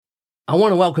I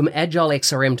want to welcome Agile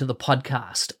XRM to the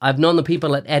podcast. I've known the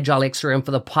people at Agile XRM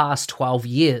for the past 12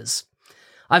 years.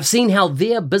 I've seen how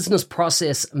their business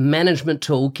process management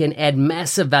tool can add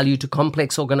massive value to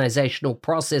complex organizational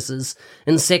processes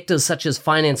in sectors such as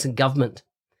finance and government.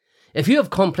 If you have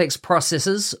complex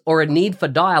processes or a need for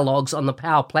dialogues on the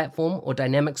Power Platform or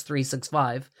Dynamics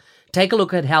 365, take a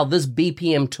look at how this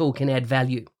BPM tool can add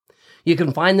value. You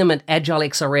can find them at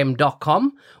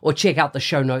agilexrm.com or check out the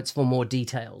show notes for more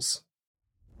details.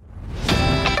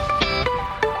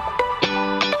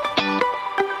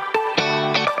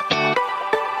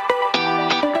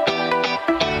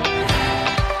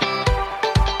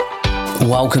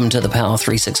 Welcome to the Power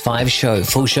 365 show.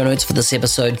 Full show notes for this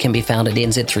episode can be found at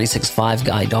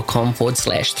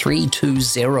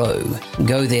nz365guy.com/320.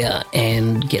 Go there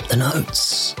and get the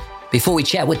notes. Before we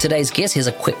chat with today's guest, here's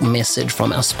a quick message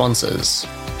from our sponsors.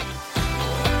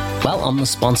 Well, I'm the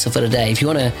sponsor for today. If you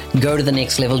want to go to the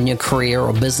next level in your career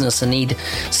or business and need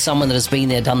someone that has been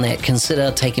there, done that, consider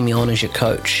taking me on as your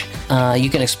coach. You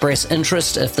can express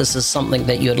interest if this is something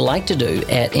that you'd like to do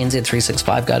at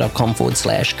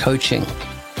nz365guy.com/coaching.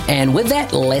 And with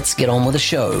that, let's get on with the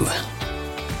show.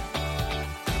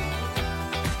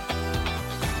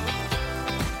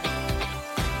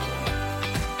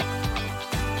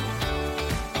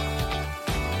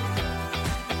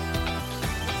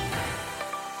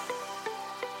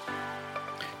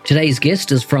 Today's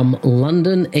guest is from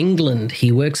London, England.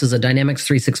 He works as a Dynamics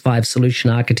 365 solution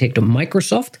architect at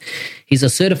Microsoft. He's a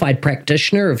certified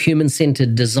practitioner of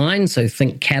human-centered design, so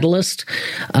think Catalyst.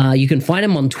 You can find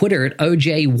him on Twitter at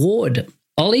OJ Ward.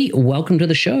 Ollie, welcome to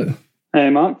the show. Hey,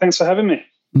 Mark. Thanks for having me.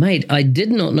 Mate, I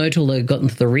did not know till I got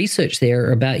into the research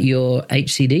there about your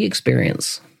HCD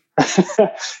experience.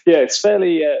 Yeah, it's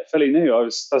fairly new. I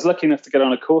was lucky enough to get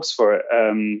on a course for it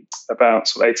about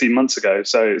sort of 18 months ago.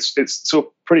 So it's sort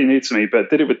of pretty new to me, but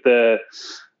did it with the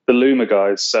Luma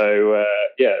guys. So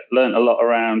learned a lot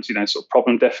around sort of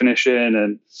problem definition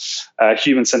and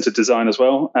human-centered design as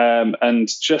well. And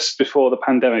just before the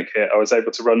pandemic hit, I was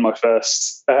able to run my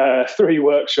first 3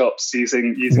 workshops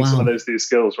using some of those new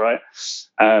skills, right?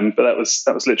 But that was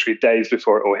literally days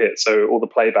before it all hit. So all the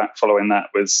playback following that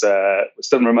was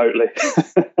done remotely.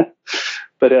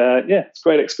 But it's a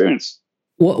great experience.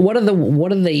 What are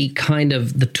the kind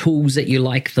of the tools that you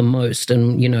like the most,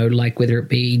 and like whether it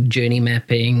be journey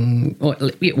mapping, or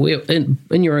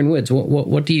in your own words, what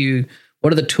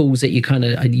are the tools that you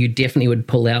you definitely would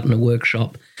pull out in a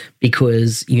workshop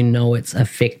because it's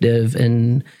effective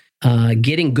in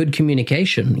getting good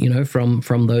communication,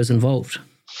 from those involved?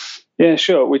 Yeah,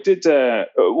 sure. We did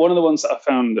one of the ones that I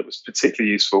found that was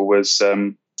particularly useful was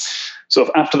sort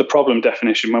of after the problem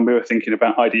definition, when we were thinking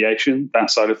about ideation, that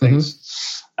side of things,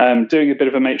 doing a bit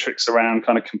of a matrix around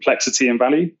kind of complexity and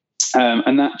value.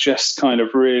 And that just kind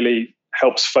of really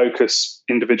helps focus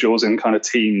individuals in kind of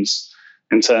teams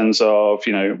in terms of,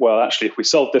 actually, if we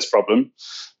solve this problem,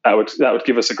 that would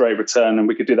give us a great return and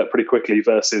we could do that pretty quickly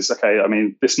versus,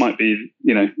 this might be,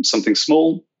 something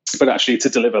small, but actually to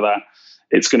deliver that,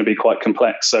 it's going to be quite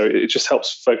complex. So it just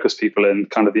helps focus people in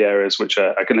kind of the areas which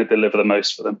are going to deliver the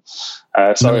most for them.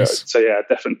 Nice. So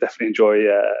definitely enjoy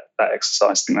that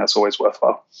exercise. I think that's always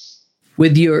worthwhile.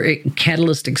 With your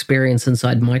Catalyst experience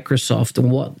inside Microsoft,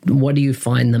 what do you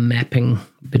find the mapping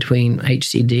between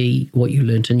HCD, what you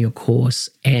learned in your course,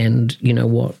 and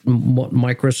what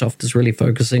Microsoft is really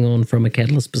focusing on from a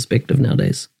Catalyst perspective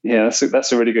nowadays? Yeah,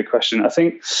 that's a really good question. I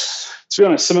think, to be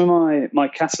honest, some of my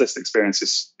Catalyst experience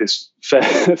is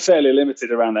fairly limited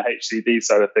around the HCD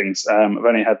side of things. I've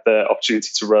only had the opportunity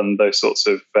to run those sorts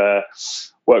of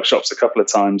workshops a couple of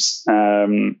times.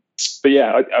 But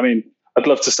yeah, I'd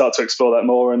love to start to explore that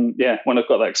more. And yeah, when I've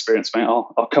got that experience, mate,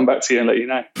 I'll come back to you and let you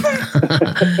know.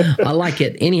 I like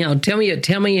it. Anyhow, tell me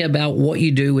about what you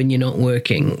do when you're not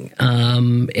working,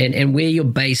 and where you're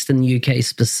based in the UK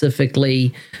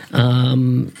specifically,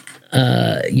 within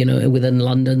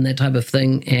London, that type of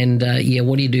thing. And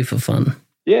what do you do for fun?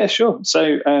 Yeah, sure.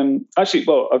 So I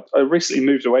recently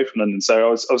moved away from London. So I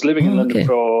was living in London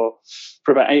for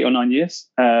about 8 or 9 years.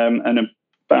 And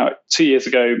about 2 years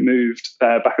ago, moved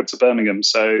back up to Birmingham.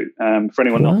 So for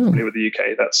anyone not familiar with the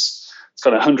UK, it's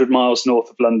kind of 100 miles north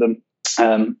of London.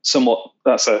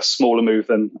 That's a smaller move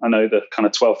than I know the kind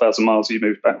of 12,000 miles you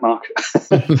moved back, Mark.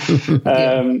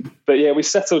 But yeah, we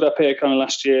settled up here kind of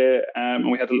last year,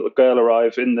 and we had a little girl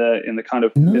arrive in the kind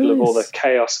of middle of all the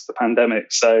chaos of the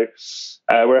pandemic. So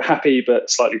we're a happy but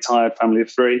slightly tired family of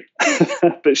 3.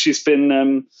 But she's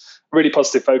been really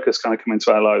positive focus kind of come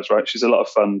into our lives, right? She's a lot of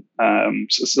fun.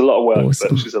 So it's a lot of work,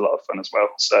 but she's a lot of fun as well.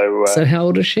 So how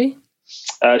old is she?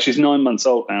 She's 9 months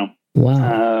old now.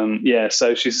 Wow.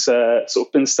 So she's sort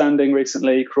of been standing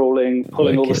recently, crawling,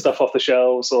 pulling all the stuff off the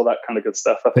shelves, all that kind of good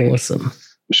stuff. I think. Awesome.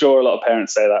 I'm sure a lot of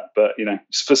parents say that, but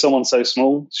for someone so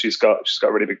small, she's got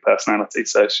a really big personality.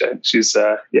 So she's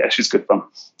good fun.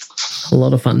 A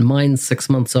lot of fun. Mine's 6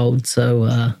 months old, so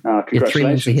you're 3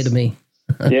 months ahead of me.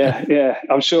 yeah.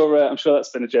 I'm sure that's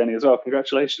been a journey as well.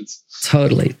 Congratulations.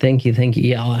 Totally. Thank you.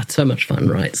 Yeah, it's so much fun,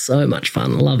 right? So much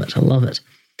fun. I love it.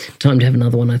 Time to have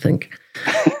another one, I think.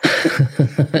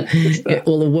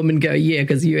 All the women go, yeah,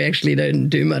 because you actually don't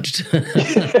do much.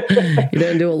 You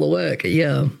don't do all the work.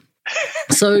 Yeah.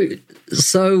 So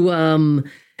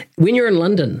when you're in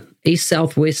London, east,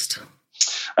 south, west?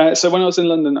 So when I was in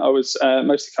London, I was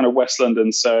mostly kind of West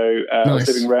London. So nice. I was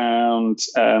living around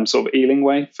sort of Ealing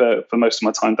way for most of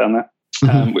my time down there.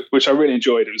 Which I really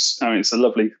enjoyed. It's a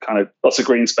lovely kind of lots of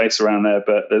green space around there,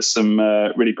 but there's some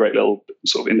really great little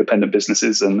sort of independent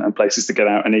businesses and places to get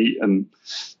out and eat, and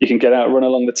you can get out and run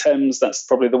along the Thames. That's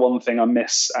probably the one thing I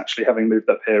miss actually having moved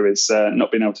up here is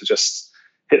not being able to just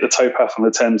hit the towpath on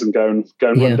the Thames and go and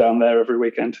run down there every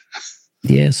weekend.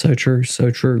 Yeah, so true.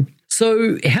 So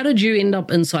how did you end up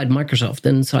inside Microsoft,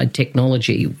 inside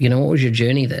technology? What was your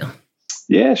journey there?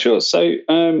 Yeah, sure. So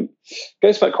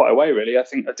goes back quite a way, really. I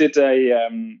think I did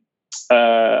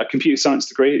a computer science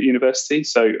degree at university,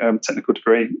 so technical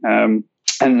degree.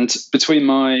 And between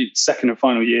my second and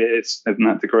final years in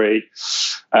that degree,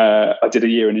 I did a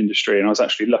year in industry, and I was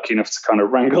actually lucky enough to kind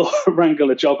of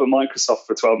wrangle a job at Microsoft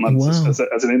for 12 months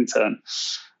as an intern.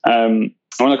 And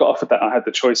when I got offered that, I had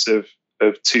the choice of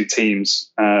two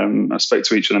teams. I spoke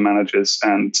to each of the managers,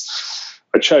 and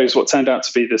I chose what turned out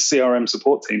to be the CRM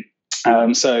support team.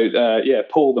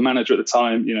 Paul, the manager at the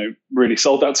time, really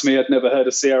sold that to me. I'd never heard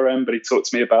of CRM, but he talked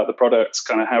to me about the product,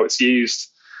 kind of how it's used,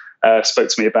 spoke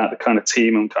to me about the kind of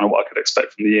team and kind of what I could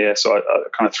expect from the year. So I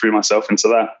kind of threw myself into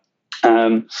that.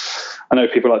 I know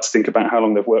people like to think about how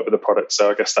long they've worked with the product.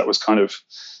 So I guess that was kind of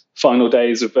final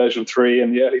days of version 3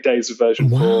 and the early days of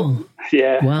version 4.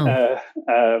 Yeah. Wow.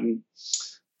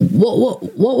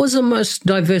 What was the most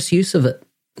diverse use of it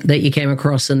that you came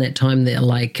across in that time there,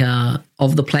 like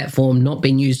of the platform not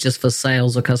being used just for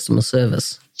sales or customer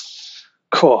service?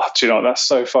 Cool. Do you know, that's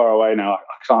so far away now.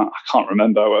 I can't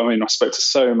remember. I mean, I spoke to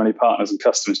so many partners and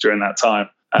customers during that time.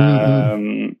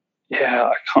 I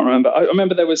can't remember. I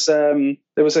remember there was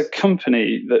a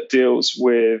company that deals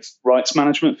with rights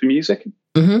management for music.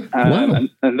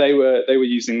 And they were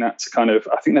using that to kind of,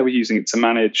 I think they were using it to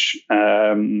manage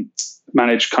kind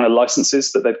of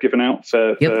licenses that they'd given out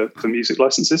for music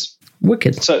licenses.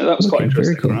 Wicked. So that was quite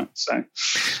interesting. Very cool.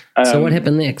 Right? So what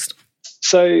happened next?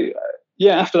 So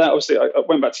after that, obviously, I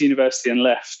went back to university and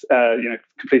left,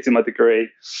 completing my degree,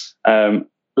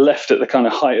 left at the kind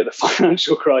of height of the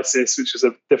financial crisis, which was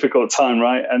a difficult time,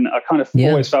 right? And I kind of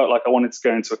always felt like I wanted to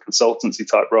go into a consultancy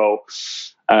type role.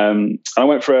 And I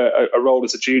went for a role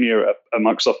as a junior at a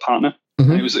Microsoft partner.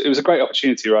 It was a great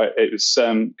opportunity, right? It was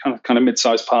kind of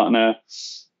mid-sized partner,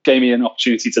 gave me an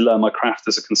opportunity to learn my craft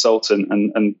as a consultant,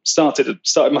 and started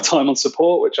my time on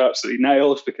support, which I absolutely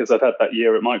nailed because I'd had that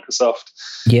year at Microsoft.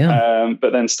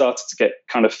 But then started to get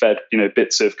kind of fed,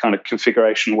 bits of kind of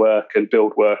configuration work and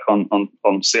build work on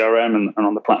CRM and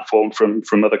on the platform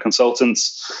from other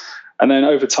consultants. And then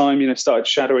over time, started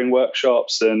shadowing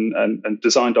workshops and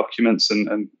design documents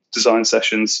and design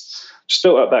sessions. Just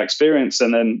built up that experience,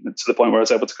 and then to the point where I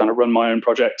was able to kind of run my own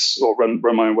projects or run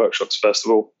my own workshops first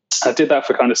of all. I did that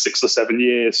for kind of 6 or 7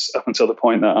 years up until the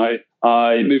point that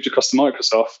I moved across to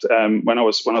Microsoft when I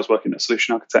was working as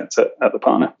solution architect at the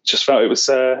partner. Just felt it was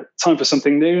time for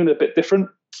something new and a bit different.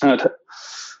 I'd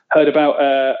heard about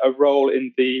a role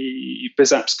in the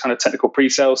BizApps kind of technical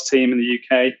pre-sales team in the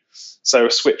UK. So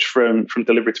a switch from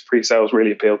delivery to pre-sales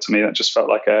really appealed to me. That just felt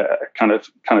like a kind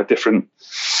of different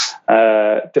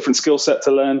skill set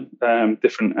to learn,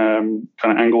 different kind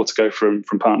of angle to go from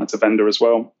partner to vendor as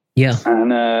well. Yeah.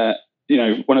 And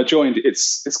when I joined, it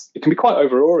can be quite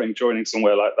overawing joining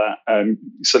somewhere like that. You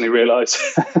suddenly realise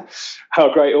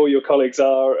how great all your colleagues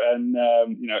are, and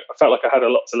I felt like I had a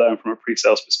lot to learn from a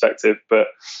pre-sales perspective. But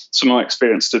some of my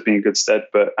experience stood me in good stead.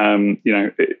 But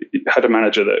it had a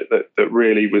manager that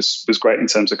really was great in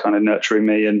terms of kind of nurturing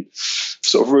me and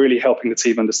sort of really helping the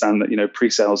team understand that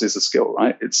pre-sales is a skill,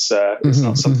 right? It's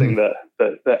not something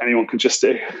that anyone can just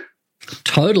do.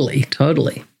 Totally.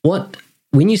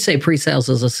 When you say pre-sales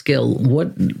as a skill,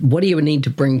 what do you need to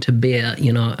bring to bear?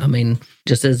 I mean,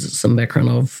 just as some background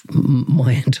of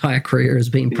my entire career has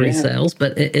been pre-sales,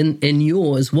 but in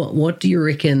yours, what do you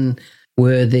reckon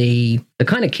were the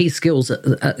kind of key skills?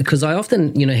 Because I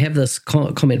often, have this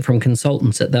comment from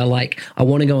consultants that they're like, I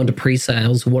want to go into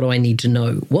pre-sales. What do I need to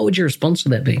know? What would your response to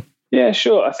that be? Yeah,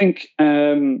 sure. I think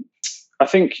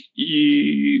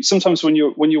you sometimes when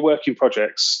you're working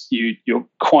projects, you're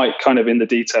quite kind of in the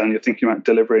detail and you're thinking about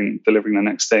delivering the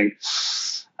next thing.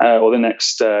 Or the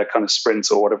next kind of sprint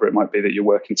or whatever it might be that you're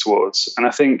working towards. And I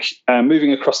think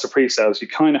moving across to pre-sales, you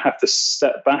kind of have to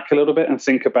step back a little bit and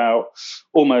think about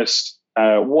almost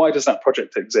why does that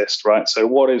project exist, right? So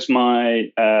what is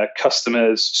my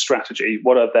customer's strategy?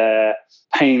 What are their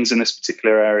pains in this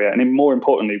particular area? And more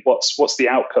importantly, what's the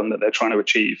outcome that they're trying to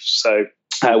achieve? So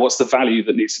what's the value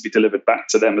that needs to be delivered back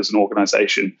to them as an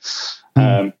organization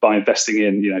by investing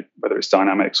in, whether it's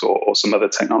Dynamics or some other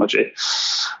technology.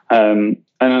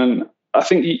 And I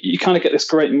think you kind of get this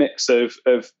great mix of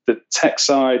the tech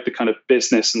side, the kind of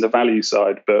business and the value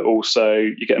side, but also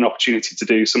you get an opportunity to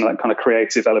do some of that kind of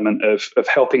creative element of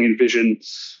helping envision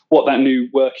what that new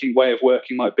way of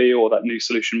working might be, or that new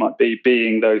solution might be,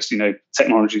 being those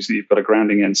technologies that you've got a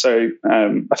grounding in. So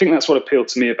I think that's what appealed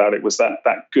to me about it, was that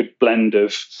good blend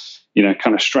of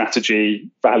kind of strategy,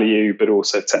 value, but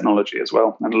also technology as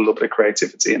well, and a little bit of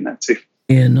creativity in there too.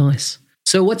 Yeah, nice.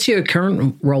 So what's your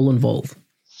current role involved?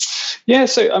 Yeah,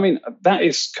 so I mean that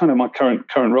is kind of my current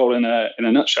role in a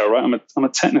nutshell, right? I'm a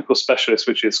technical specialist,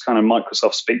 which is kind of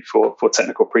Microsoft speak for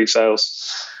technical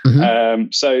pre-sales. Mm-hmm.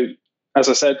 So as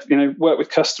I said, work with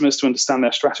customers to understand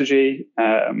their strategy,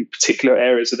 particular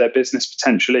areas of their business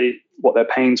potentially, what their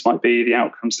pains might be, the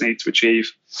outcomes they need to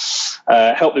achieve,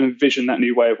 help them envision that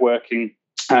new way of working,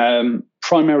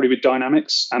 primarily with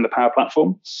Dynamics and the Power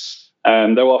Platform.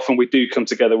 Though often we do come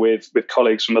together with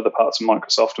colleagues from other parts of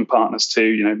Microsoft and partners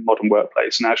too, Modern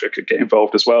Workplace and Azure could get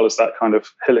involved as well as that kind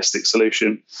of holistic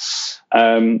solution.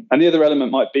 And the other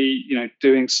element might be,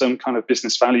 doing some kind of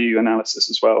business value analysis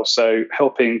as well. So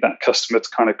helping that customer to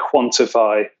kind of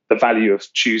quantify the value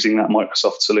of choosing that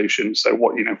Microsoft solution. So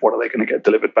what are they going to get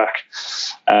delivered back?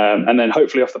 And then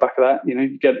hopefully off the back of that,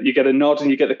 you get a nod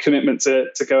and you get the commitment to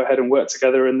go ahead and work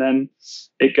together, and then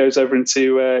it goes over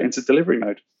into delivery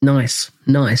mode. Nice.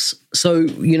 So,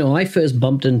 I first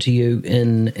bumped into you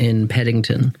in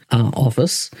Paddington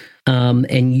office,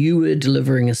 and you were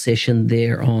delivering a session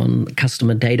there on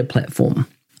customer data platform.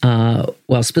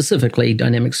 Well, specifically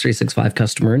Dynamics 365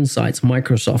 Customer Insights,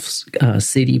 Microsoft's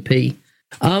CDP.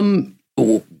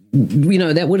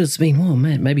 That would have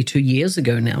been, maybe 2 years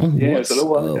ago now. Yeah, it's a little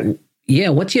while ago.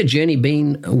 What's your journey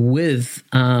been with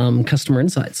Customer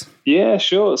Insights? Yeah,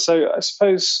 sure. So I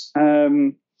suppose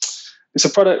it's a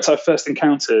product I first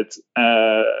encountered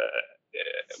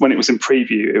when it was in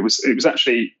preview. It was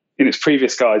actually in its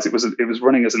previous guise. It was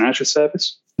running as an Azure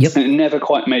service. Yep. And it never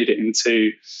quite made it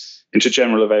into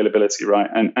general availability, right?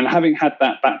 And having had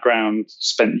that background,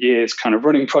 spent years kind of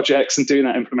running projects and doing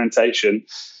that implementation,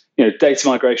 data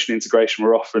migration and integration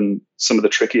were often some of the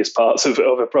trickiest parts of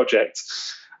a project.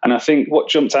 And I think what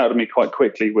jumped out at me quite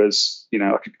quickly was,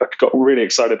 I got really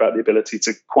excited about the ability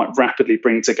to quite rapidly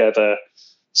bring together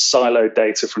siloed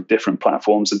data from different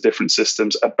platforms and different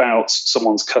systems about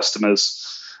someone's customers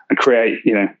and create,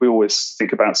 we always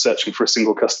think about searching for a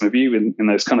single customer view in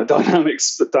those kind of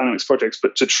dynamics projects,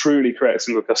 but to truly create a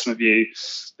single customer view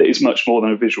that is much more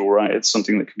than a visual, right? It's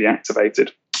something that can be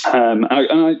activated. And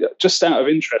I just out of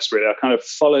interest, really, I kind of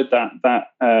followed that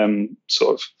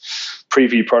sort of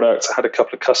preview product. I had a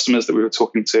couple of customers that we were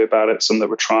talking to about it, some that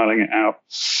were trialing it out.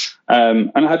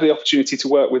 And I had the opportunity to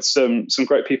work with some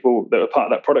great people that were part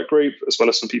of that product group, as well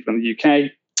as some people in the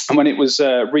UK. And when it was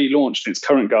relaunched in its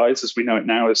current guise, as we know it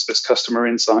now as Customer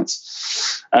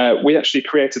Insights, we actually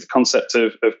created the concept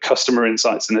of Customer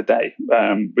Insights in a day,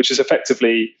 which is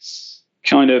effectively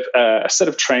kind of a set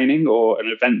of training or an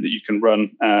event that you can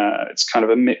run. It's kind of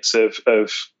a mix of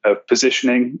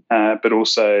positioning, but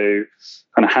also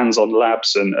kind of hands-on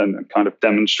labs and kind of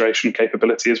demonstration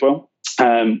capability as well.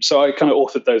 So I kind of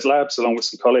authored those labs along with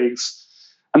some colleagues,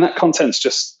 and that content's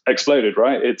just exploded,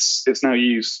 right? It's now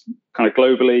used kind of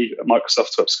globally at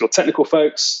Microsoft to upskill technical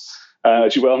folks.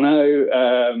 As you well know,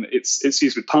 it's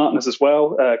used with partners as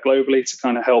well globally to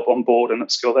kind of help onboard and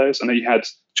upskill those. I know you had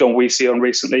John Weesey on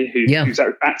recently, who's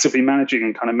actively managing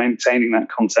and kind of maintaining that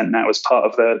content now as part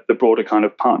of the broader kind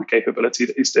of partner capability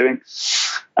that he's doing.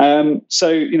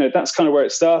 So, that's kind of where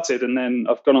it started. And then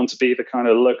I've gone on to be the kind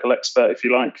of local expert, if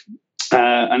you like.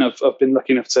 And I've been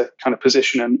lucky enough to kind of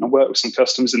position and work with some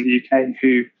customers in the UK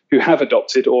who have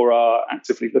adopted or are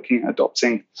actively looking at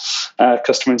adopting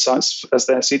Customer Insights as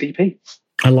their CDP.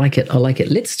 I like it.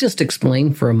 Let's just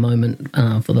explain for a moment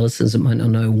for the listeners that might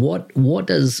not know, what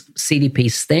does CDP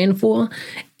stand for,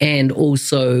 and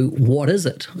also what is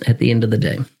it at the end of the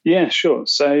day? Yeah, sure.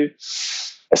 So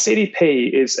a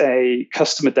CDP is a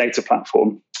customer data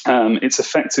platform. It's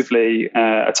effectively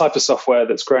a type of software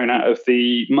that's grown out of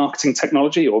the marketing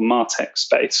technology or MarTech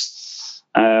space.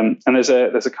 And there's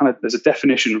a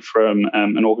definition from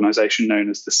an organization known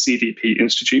as the CDP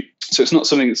Institute. So it's not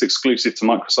something that's exclusive to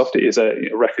Microsoft. It is a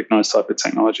recognized type of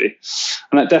technology.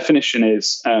 And that definition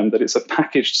is that it's a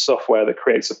packaged software that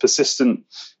creates a persistent,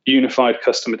 unified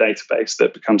customer database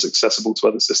that becomes accessible to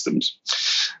other systems.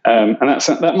 And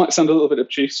that might sound a little bit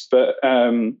obtuse, but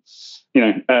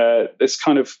there's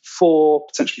kind of 4,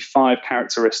 potentially 5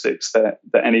 characteristics that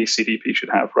any CDP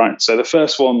should have, right? So the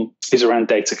first one is around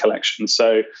data collection.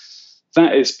 So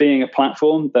that is being a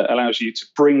platform that allows you to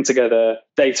bring together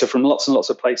data from lots and lots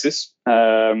of places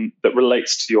that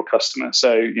relates to your customer.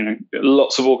 So,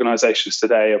 lots of organizations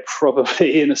today are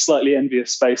probably in a slightly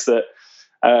envious space that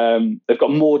they've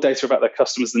got more data about their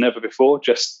customers than ever before,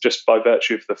 just by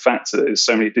virtue of the fact that there's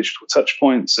so many digital touch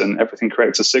points and everything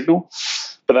creates a signal.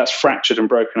 But that's fractured and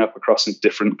broken up across in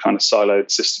different kind of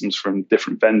siloed systems from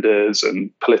different vendors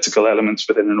and political elements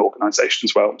within an organization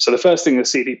as well. So the first thing the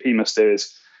CDP must do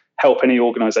is help any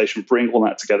organization bring all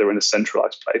that together in a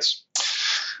centralized place.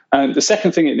 The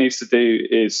second thing it needs to do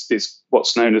is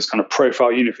what's known as kind of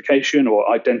profile unification or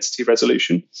identity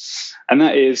resolution. And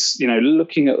that is,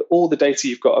 looking at all the data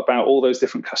you've got about all those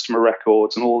different customer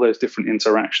records and all those different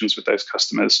interactions with those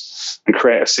customers and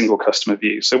create a single customer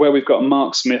view. So where we've got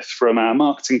Mark Smith from our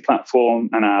marketing platform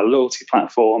and our loyalty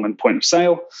platform and point of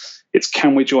sale, it's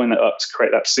can we join that up to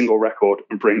create that single record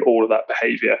and bring all of that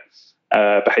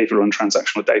behavioral and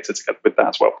transactional data together with that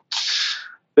as well.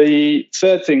 The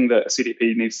third thing that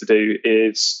CDP needs to do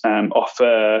is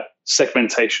offer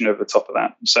segmentation over the top of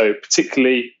that. So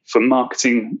particularly for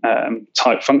marketing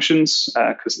type functions,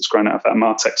 because it's grown out of that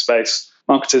MarTech space,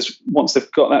 marketers, once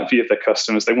they've got that view of their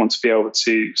customers, they want to be able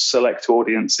to select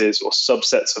audiences or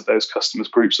subsets of those customers,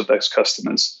 groups of those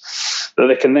customers, that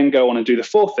they can then go on and do the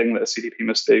fourth thing that a CDP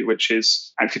must do, which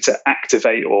is actually to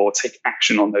activate or take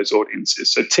action on those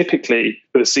audiences. So typically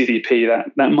with a CDP,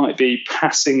 that might be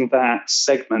passing that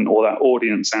segment or that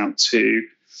audience out to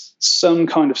some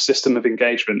kind of system of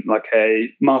engagement, like a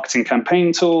marketing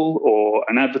campaign tool or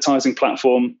an advertising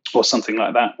platform or something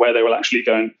like that, where they will actually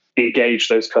go and engage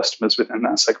those customers within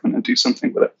that segment and do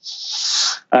something with it.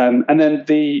 And then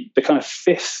the kind of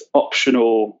fifth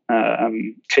optional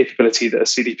capability that a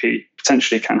CDP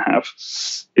potentially can have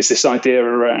is this idea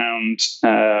around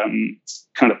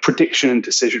kind of prediction and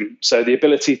decision. So the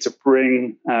ability to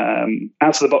bring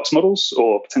out-of-the-box models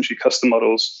or potentially custom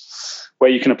models where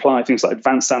you can apply things like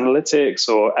advanced analytics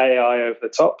or AI over the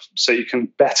top, so you can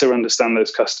better understand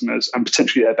those customers and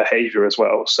potentially their behavior as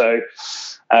well. So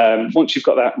once you've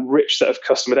got that rich set of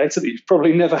customer data that you've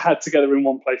probably never had together in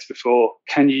one place before,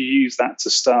 can you use that to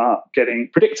start getting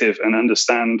predictive and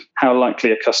understand how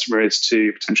likely a customer is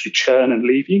to potentially churn and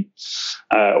leave you?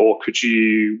 Or could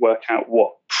you work out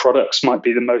what products might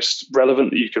be the most relevant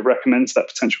that you could recommend to that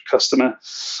potential customer?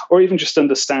 Or even just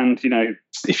understand,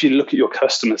 if you look at your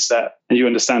customer set and you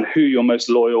understand who your most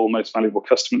loyal, most valuable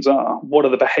customers are, what are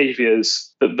the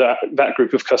behaviors that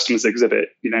group of customers exhibit?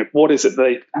 What is it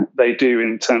they do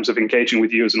in terms of engaging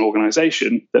with you as an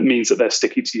organization that means that they're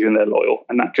sticky to you and they're loyal?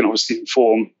 And that can obviously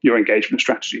inform your engagement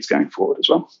strategies going forward as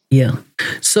well. Yeah.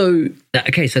 So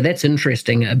that's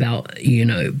interesting about,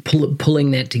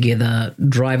 pulling that together,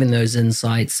 driving those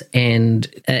insights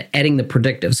and adding the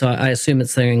predictive. So I assume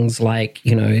it's things like,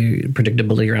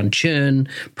 predictability around churn,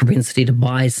 propensity to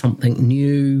buy something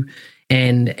new,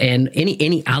 and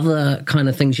any other kind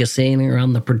of things you're seeing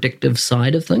around the predictive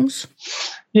side of things?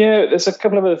 Yeah, there's a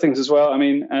couple of other things as well. I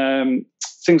mean,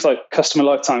 things like customer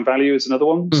lifetime value is another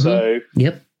one. Mm-hmm. So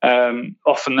yep.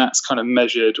 Often that's kind of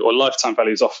measured, or lifetime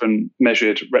value is often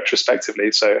measured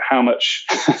retrospectively. So how much,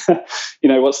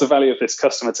 what's the value of this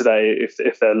customer today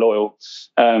if they're loyal?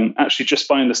 Actually, just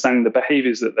by understanding the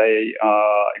behaviors that they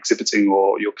are exhibiting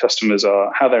or your customers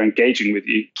are, how they're engaging with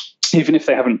you, even if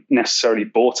they haven't necessarily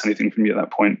bought anything from you at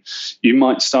that point, you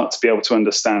might start to be able to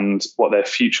understand what their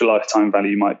future lifetime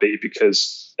value might be,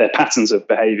 because their patterns of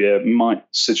behavior might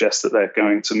suggest that they're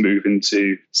going to move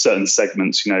into certain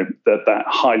segments, that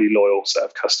highly loyal set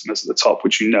of customers at the top,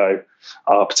 which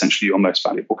are potentially your most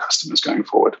valuable customers going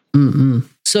forward. Mm-hmm.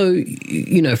 So,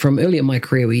 from earlier in my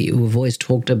career, we've always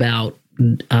talked about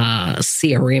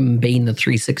CRM being the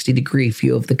 360-degree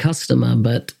view of the customer,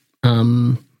 but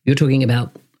you're talking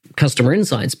about customer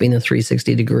insights being the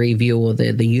 360-degree view, or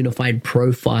the unified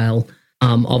profile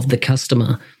of the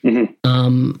customer.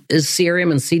 Mm-hmm. Is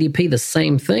CRM and CDP the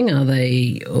same thing? Are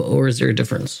they, or is there a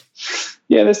difference?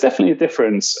 Yeah, there's definitely a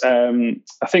difference.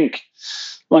 I think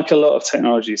like a lot of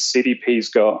technologies, CDP's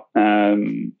got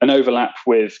an overlap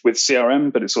with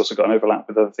CRM, but it's also got an overlap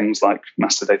with other things like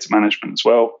master data management as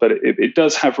well. But it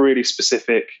does have really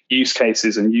specific use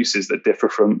cases and uses that differ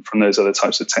from those other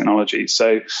types of technologies.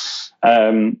 So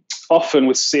often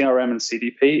with CRM and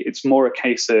CDP, it's more a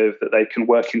case of that they can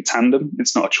work in tandem.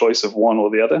 It's not a choice of one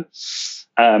or the other.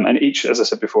 And each, as I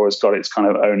said before, has got its kind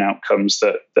of own outcomes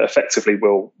that effectively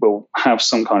will have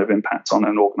some kind of impact on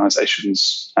an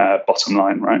organization's bottom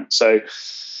line, right? So,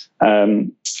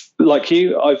 like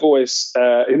you, I've always,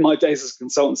 in my days as a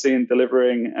consultancy and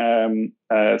delivering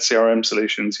CRM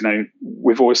solutions,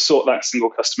 we've always sought that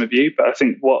single customer view. But I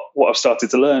think what I've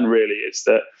started to learn really is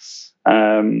that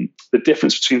the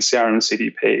difference between CRM and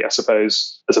CDP, I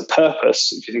suppose, as a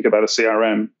purpose, if you think about a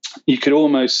CRM, you could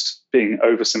almost, being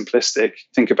oversimplistic,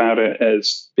 think about it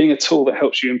as being a tool that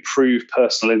helps you improve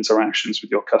personal interactions with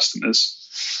your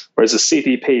customers. Whereas a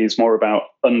CDP is more about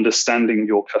understanding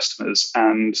your customers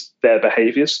and their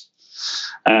behaviors.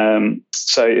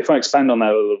 So if I expand on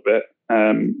that a little bit,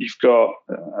 you've got,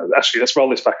 actually, let's roll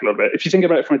this back a little bit. If you think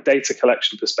about it from a data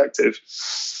collection perspective,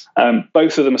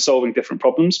 both of them are solving different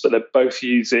problems, but they're both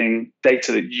using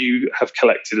data that you have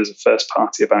collected as a first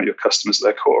party about your customers at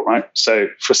their core, right? So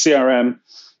for CRM,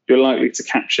 you're likely to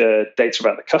capture data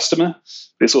about the customer,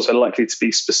 but it's also likely to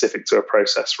be specific to a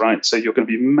process, right? So you're going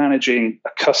to be managing a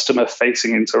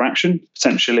customer-facing interaction,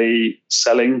 potentially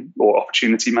selling or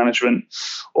opportunity management,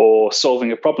 or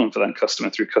solving a problem for that customer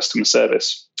through customer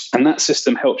service. And that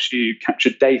system helps you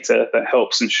capture data that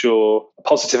helps ensure a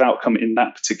positive outcome in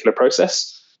that particular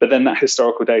process. But then that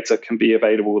historical data can be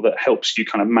available that helps you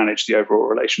kind of manage the overall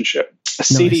relationship. A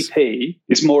CDP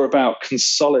is more about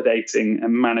consolidating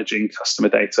and managing customer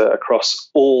data across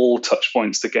all touch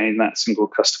points to gain that single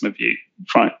customer view,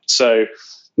 right? So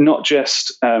not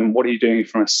just what are you doing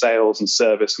from a sales and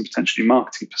service and potentially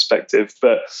marketing perspective,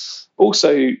 but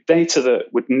also data that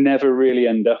would never really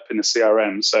end up in a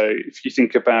CRM. So if you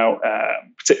think about,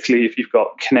 particularly if you've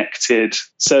got connected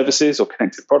services or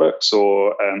connected products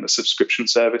or a subscription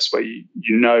service where you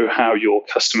know how your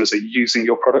customers are using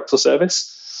your product or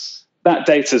service, that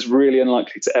data is really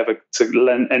unlikely to ever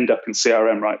end up in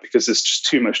CRM, right? Because there's just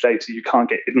too much data. You can't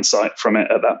get insight from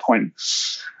it at that point.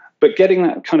 But getting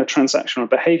that kind of transactional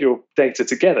behavioral data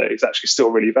together is actually still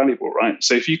really valuable, right?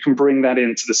 So if you can bring that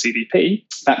into the CDP,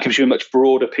 that gives you a much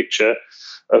broader picture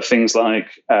of things like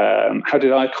how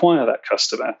did I acquire that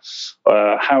customer?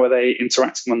 How are they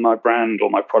interacting with my brand or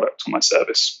my product or my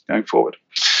service going forward?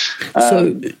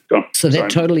 So that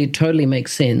totally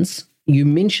makes sense. You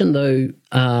mentioned, though,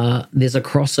 there's a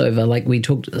crossover, like we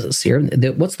talked, Sarah.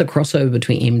 What's the crossover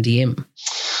between MDM?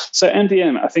 So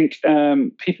MDM, I think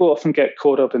people often get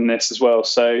caught up in this as well.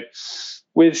 So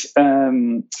with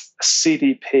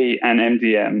CDP and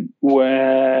MDM,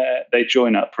 where they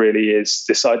join up really is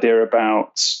this idea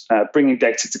about bringing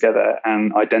data together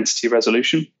and identity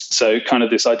resolution. So kind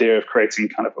of this idea of creating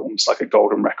kind of almost like a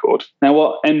golden record. Now,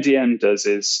 what MDM does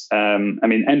is,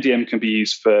 MDM can be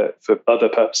used for other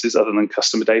purposes other than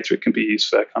customer data. It can be used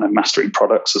for kind of mastering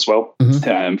products as well.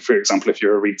 Mm-hmm. For example, if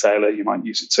you're a retailer, you might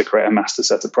use it to create a master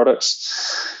set of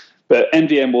products. But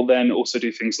MDM will then also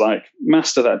do things like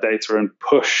master that data and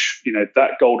push,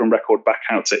 that golden record back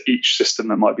out to each system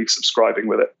that might be subscribing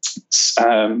with it.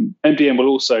 MDM will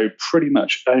also pretty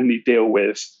much only deal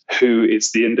with who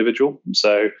is the individual.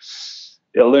 So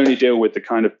it'll only deal with the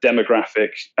kind of demographic,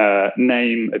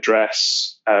 name,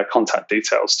 address, contact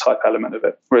details type element of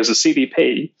it. Whereas a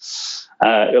CDP,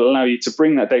 it'll allow you to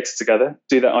bring that data together,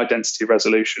 do that identity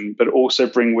resolution, but also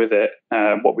bring with it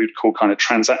what we would call kind of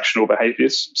transactional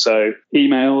behaviors. So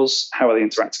emails, how are they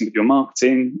interacting with your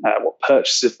marketing? What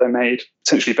purchases have they made?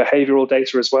 Potentially behavioral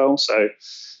data as well. So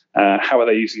how are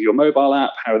they using your mobile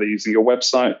app? How are they using your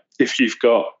website? If you've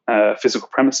got physical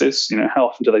premises, how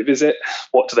often do they visit?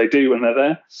 What do they do when they're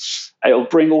there? It'll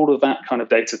bring all of that kind of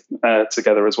data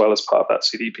together as well as part of that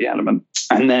CDP element.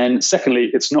 And then secondly,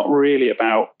 it's not really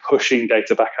about pushing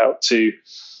data back out to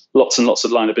lots and lots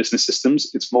of line of business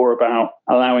systems. It's more about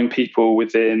allowing people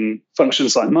within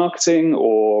functions like marketing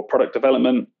or product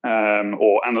development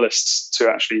or analysts to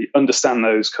actually understand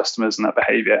those customers and that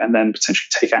behavior and then potentially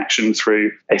take action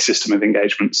through a system of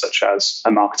engagement such as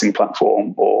a marketing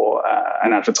platform or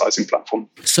an advertising platform.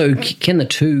 So can the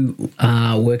two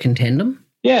work in tandem?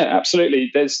 Yeah,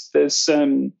 absolutely. There's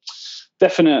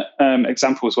definite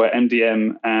examples where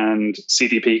MDM and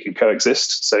CDP can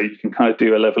coexist. So you can kind of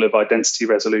do a level of identity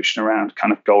resolution around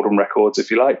kind of golden records, if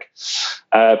you like,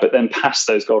 but then pass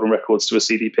those golden records to a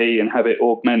CDP and have it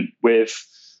augment with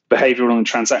behavioral and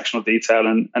transactional detail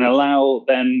and allow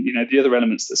then, the other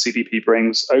elements that CDP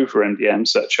brings over MDM,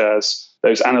 such as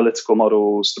those analytical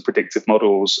models, the predictive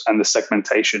models, and the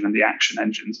segmentation and the action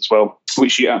engines as well,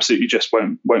 which you absolutely just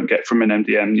won't get from an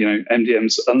MDM.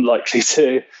 MDM's unlikely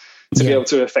to be able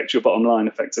to affect your bottom line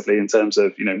effectively in terms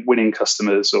of winning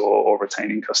customers or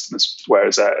retaining customers,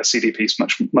 whereas a CDP is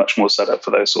much more set up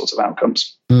for those sorts of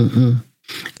outcomes. Mm-hmm.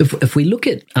 If we look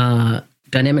at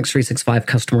Dynamics 365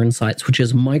 Customer Insights, which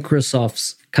is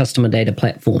Microsoft's customer data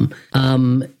platform,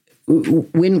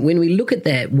 when we look at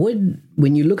that,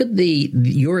 when you look at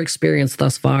your experience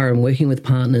thus far and working with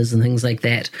partners and things like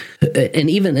that, and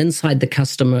even inside the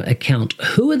customer account,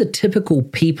 who are the typical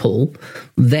people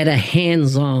that are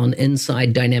hands-on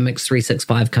inside Dynamics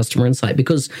 365 Customer Insight?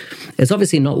 Because it's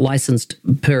obviously not licensed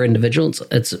per individual;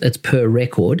 it's per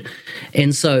record,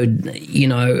 and so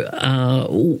who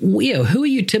are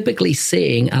you typically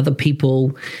seeing? Other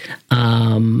people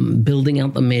building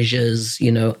out the measures,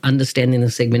 understanding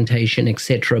the segmentation,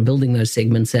 etc., building those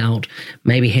segments out,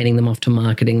 maybe handing them off to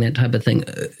marketing, that type of thing.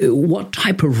 What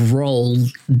type of role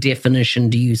definition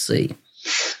do you see?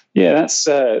 Yeah, that's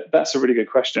a really good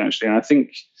question, actually. And I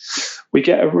think we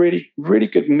get a really, really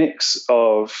good mix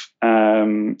of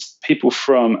people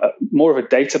from more of a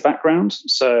data background.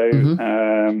 So,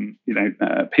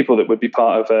 people that would be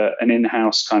part of an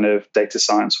in-house kind of data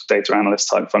science or data analyst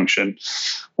type function,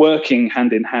 working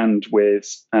hand in hand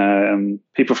with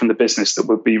people from the business that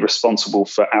would be responsible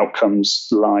for outcomes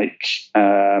like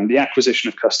the acquisition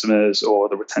of customers or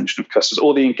the retention of customers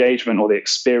or the engagement or the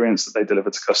experience that they deliver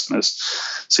to customers.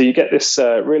 So you get this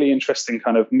really interesting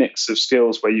kind of mix of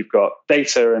skills where you've got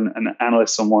data and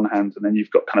analysts on one hand, and then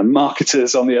you've got kind of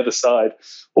marketers on the other side,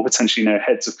 or potentially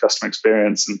heads of customer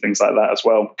experience and things like that as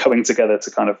well, coming together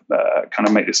to kind of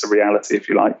make this a reality, if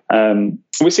you like.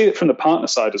 We see it from the partner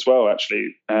side as well,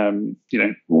 actually.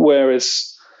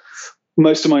 Whereas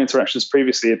most of my interactions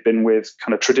previously have been with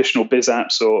kind of traditional biz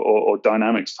apps or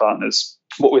Dynamics partners,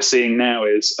 what we're seeing now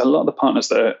is a lot of the partners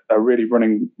that are really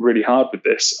running really hard with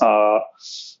this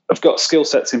have got skill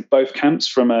sets in both camps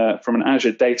from an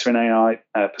Azure data and AI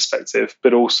perspective,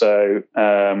 but also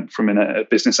from a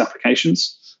business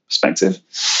applications perspective.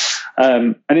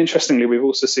 And interestingly, we've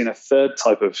also seen a third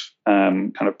type of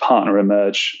kind of partner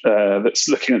emerge that's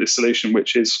looking at this solution,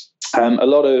 which is a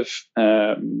lot of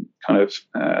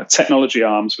technology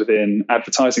arms within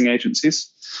advertising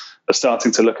agencies are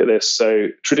starting to look at this. So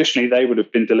traditionally, they would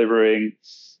have been delivering,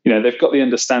 they've got the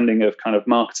understanding of kind of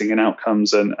marketing and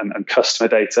outcomes and customer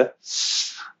data.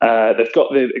 They've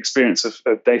got the experience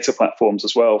of data platforms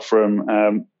as well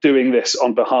from doing this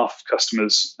on behalf of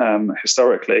customers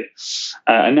historically.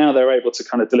 And now they're able to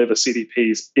kind of deliver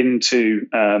CDPs into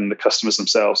the customers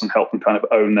themselves and help them kind of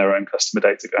own their own customer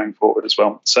data going forward as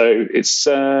well. So it's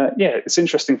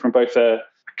interesting from both a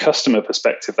customer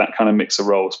perspective, that kind of mix of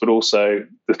roles, but also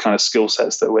the kind of skill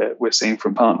sets that we're seeing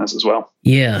from partners as well.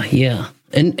 Yeah.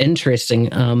 Interesting.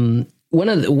 One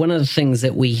of the things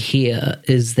that we hear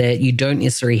is that you don't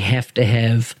necessarily have to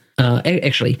have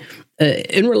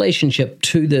in relationship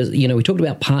to the, we talked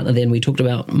about partner, then we talked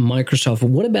about Microsoft.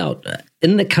 What about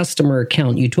in the customer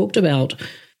account? You talked about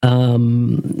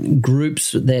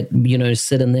groups that,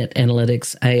 sit in that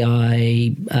analytics,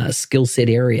 AI skill set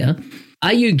area.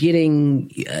 Are you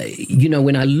getting,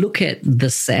 when I look at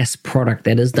the SaaS product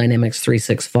that is Dynamics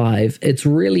 365, it's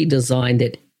really designed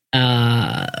at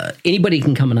anybody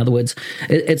can come. In other words,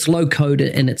 it's low code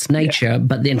in its nature,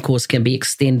 but then of course can be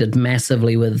extended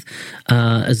massively with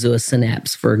Azure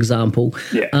Synapse, for example.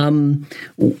 Yeah.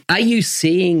 Are you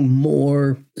seeing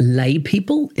more lay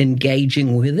people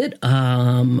engaging with it?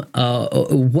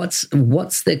 What's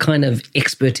the kind of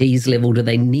expertise level do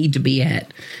they need to be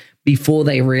at before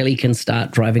they really can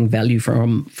start driving value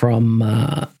from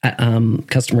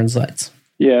customer insights?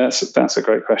 Yeah, that's a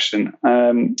great question.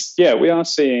 We are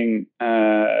seeing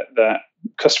that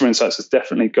customer insights has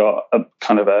definitely got a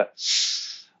kind of a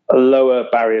lower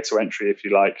barrier to entry, if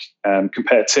you like,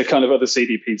 compared to kind of other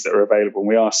CDPs that are available. And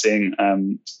we are seeing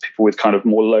people with kind of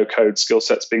more low code skill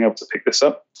sets being able to pick this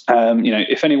up.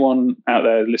 If anyone out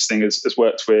there listening has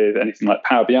worked with anything like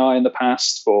Power BI in the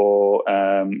past or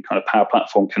kind of Power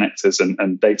Platform connectors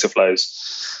and data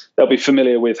flows, they'll be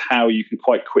familiar with how you can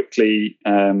quite quickly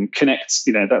connect.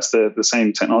 That's the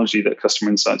same technology that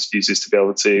Customer Insights uses to be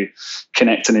able to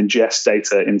connect and ingest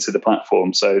data into the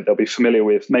platform. So they'll be familiar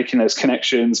with making those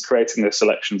connections, creating those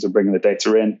selections and bringing the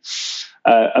data in.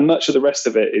 And much of the rest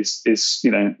of it is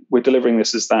we're delivering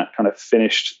this as that kind of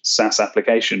finished SaaS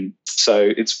application. So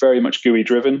it's very much GUI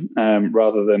driven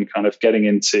rather than kind of getting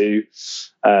into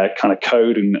kind of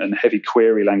code and heavy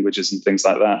query languages and things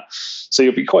like that. So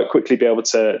you'll be quite quickly be able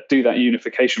to do that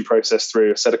unification process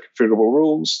through a set of configurable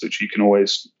rules, which you can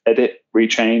always edit,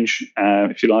 rechange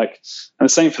if you like. And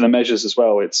the same for the measures as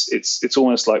well. It's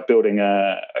almost like building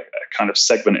a kind of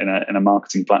segment in a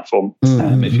marketing platform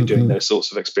if you're doing those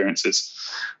sorts of experiences,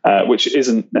 which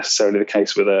isn't necessarily the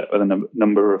case with a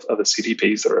number of other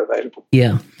CDPs that are available.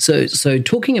 Yeah. So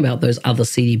talking about those other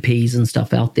CDPs and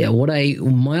stuff out there,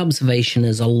 my observation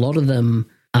is a lot of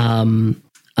them.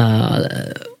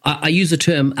 I use the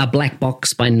term a black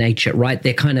box by nature, right?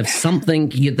 They're kind of something,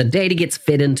 the data gets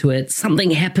fed into it, something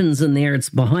happens in there,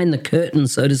 it's behind the curtain,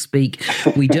 so to speak.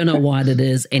 We don't know what it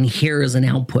is, and here is an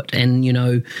output. And,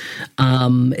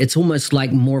 it's almost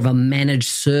like more of a managed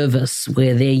service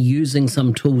where they're using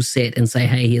some tool set and say,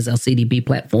 hey, here's our CDP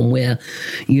platform where,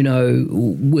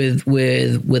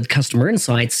 with customer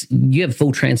insights, you have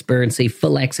full transparency,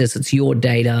 full access, it's your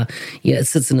data. Yeah, it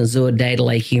sits in Azure data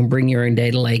lake, you can bring your own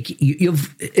data lake.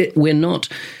 We're not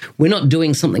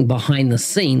doing something behind the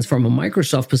scenes from a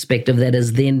Microsoft perspective that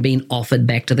is then being offered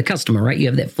back to the customer, right? You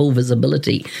have that full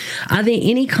visibility. Are there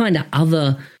any kind of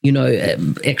other,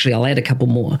 actually I'll add a couple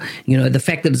more, the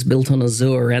fact that it's built on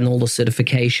Azure and all the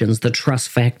certifications, the trust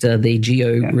factor, the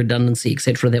geo redundancy, et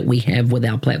cetera, that we have with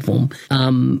our platform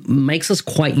makes us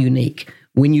quite unique.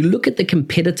 When you look at the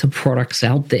competitor products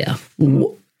out there,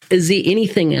 is there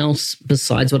anything else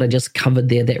besides what I just covered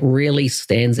there that really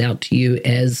stands out to you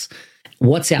as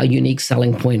what's our unique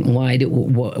selling point?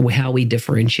 How are we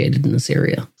differentiated in this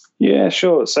area? Yeah,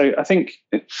 sure. So I think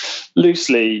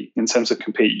loosely in terms of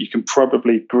compete, you can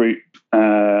probably group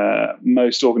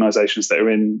most organizations that are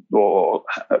in or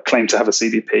claim to have a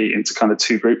CDP into kind of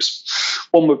two groups.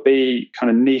 One would be kind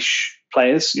of niche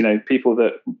players, people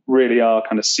that really are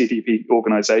kind of CDP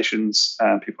organizations,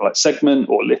 people like Segment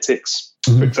or Lytx,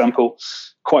 for example,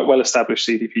 quite well-established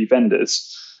CDP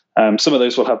vendors. Some of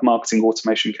those will have marketing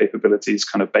automation capabilities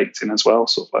kind of baked in as well,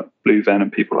 sort of like BlueVenn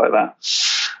and people like that.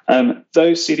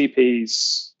 Those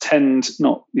CDPs tend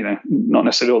not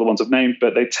necessarily all the ones I've named,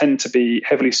 but they tend to be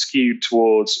heavily skewed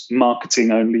towards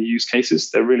marketing-only use cases.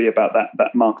 They're really about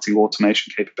that marketing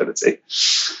automation capability.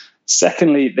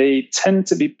 Secondly, they tend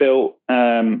to be built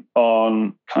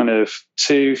on kind of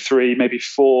 2, 3, maybe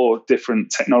 4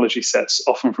 different technology sets,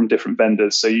 often from different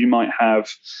vendors. So you might have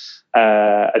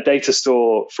a data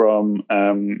store from,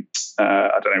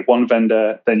 one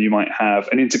vendor. Then you might have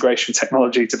an integration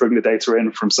technology to bring the data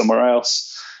in from somewhere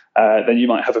else. Then you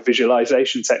might have a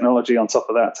visualization technology on top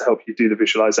of that to help you do the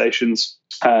visualizations.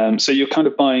 So you're kind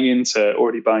of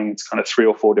already buying into kind of 3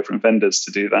 or 4 different vendors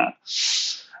to do that.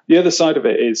 The other side of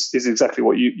it is exactly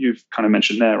what you've kind of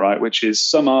mentioned there, right? Which is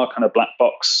some are kind of black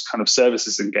box kind of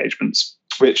services engagements,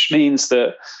 which means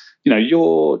that,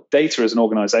 your data as an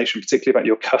organization, particularly about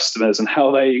your customers and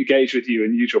how they engage with you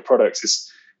and use your products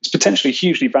is potentially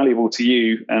hugely valuable to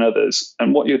you and others.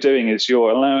 And what you're doing is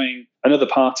you're allowing another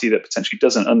party that potentially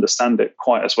doesn't understand it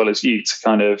quite as well as you to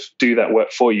kind of do that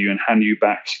work for you and hand you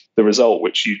back the result,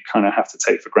 which you kind of have to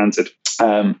take for granted.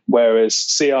 Whereas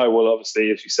CI will obviously,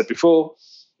 as you said before,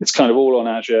 it's kind of all on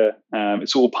Azure.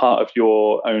 It's all part of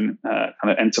your own kind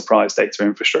of enterprise data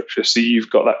infrastructure. So you've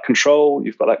got that control,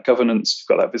 you've got that governance, you've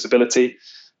got that visibility,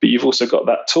 but you've also got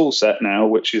that tool set now,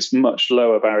 which is much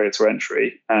lower barrier to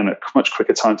entry and a much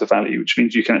quicker time to value, which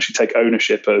means you can actually take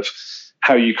ownership of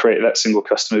how you create that single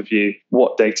customer view,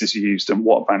 what data is used, and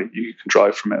what value you can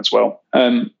drive from it as well.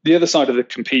 The other side of the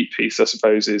compete piece, I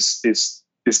suppose, is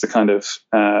the kind of,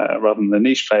 rather than the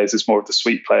niche players, is more of the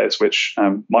suite players, which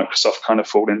Microsoft kind of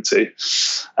fall into.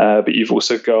 But you've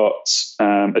also got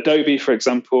Adobe, for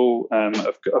example,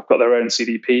 have got their own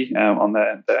CDP on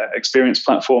their experience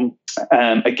platform.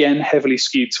 Again, heavily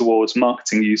skewed towards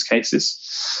marketing use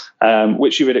cases,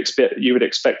 which you would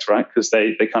expect, right? Because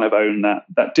they kind of own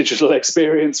that digital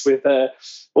experience with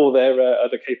all their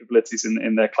other capabilities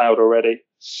in their cloud already.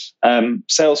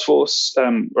 Salesforce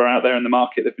are out there in the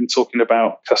market. They've been talking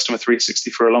about Customer 360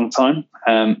 for a long time.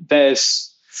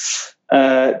 Theirs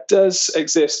does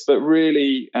exist, but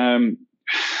really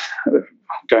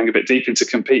going a bit deep into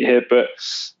compete here, but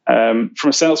From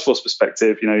a Salesforce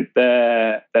perspective,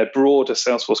 their broader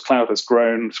Salesforce Cloud has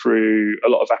grown through a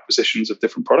lot of acquisitions of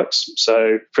different products.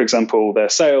 So, for example, their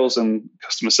sales and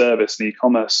customer service and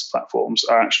e-commerce platforms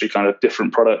are actually kind of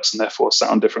different products and therefore sat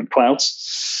on different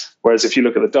clouds. Whereas if you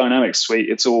look at the Dynamics suite,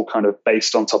 it's all kind of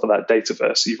based on top of that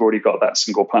Dataverse. So you've already got that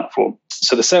single platform.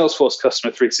 So the Salesforce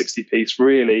Customer 360 piece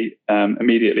really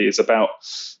immediately is about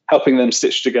helping them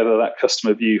stitch together that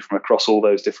customer view from across all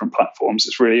those different platforms.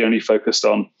 It's really only focused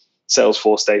on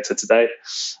Salesforce data today,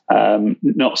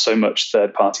 not so much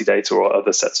third-party data or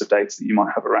other sets of data that you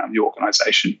might have around the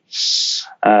organization.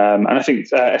 And I think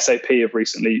SAP have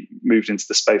recently moved into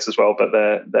the space as well, but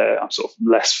I'm sort of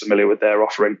less familiar with their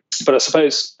offering. But I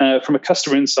suppose from a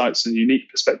customer insights and unique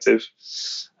perspective,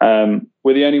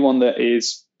 we're the only one that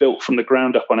is built from the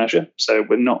ground up on Azure. So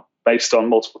we're not based on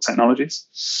multiple technologies.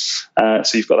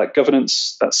 So you've got that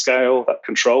governance, that scale, that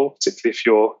control, particularly if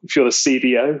you're the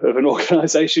CDO of an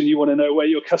organization, you want to know where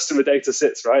your customer data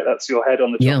sits, right? That's your head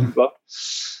on the chopping block.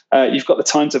 You've got the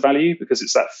time to value because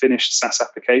it's that finished SaaS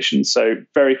application. So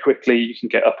very quickly you can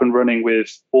get up and running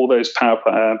with all those Power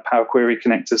Query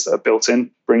connectors that are built in,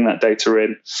 bring that data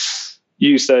in,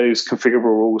 use those configurable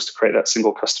rules to create that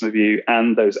single customer view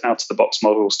and those out-of-the-box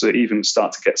models to even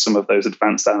start to get some of those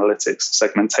advanced analytics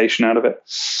segmentation out of it.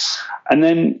 And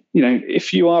then,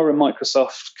 if you are a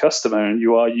Microsoft customer and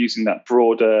you are using that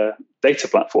broader data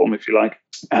platform, if you like,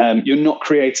 you're not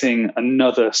creating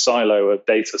another silo of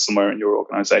data somewhere in your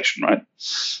organization, right?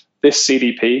 This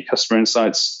CDP, Customer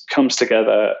Insights, comes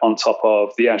together on top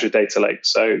of the Azure Data Lake.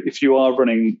 So if you are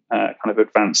running kind of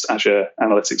advanced Azure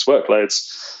analytics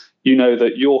workloads, you know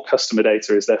that your customer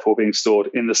data is therefore being stored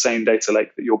in the same data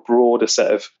lake that your broader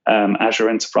set of Azure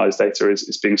enterprise data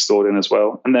is being stored in as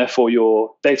well. And therefore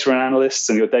your data analysts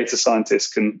and your data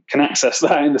scientists can access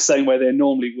that in the same way they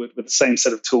normally would with the same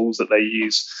set of tools that they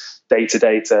use day to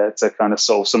day to kind of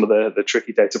solve some of the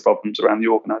tricky data problems around the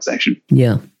organization.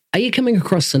 Yeah. Are you coming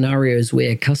across scenarios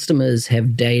where customers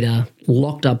have data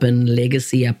locked up in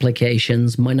legacy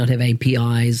applications, might not have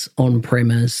APIs on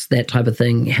premise, that type of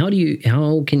thing? How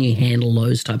can you handle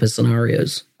those type of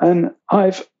scenarios? And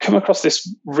I've come across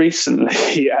this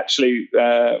recently, actually,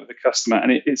 with a customer,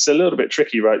 and it's a little bit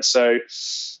tricky, right? So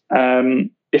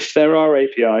if there are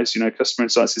APIs, Customer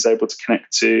Insights is able to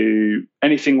connect to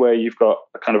anything where you've got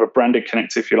a kind of a branded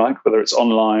connector, if you like, whether it's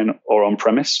online or on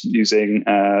premise using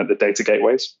the data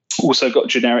gateways. Also got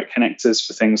generic connectors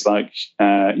for things like,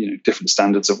 different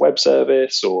standards of web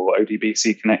service or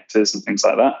ODBC connectors and things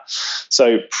like that.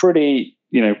 So pretty,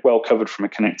 well covered from a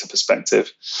connector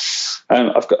perspective.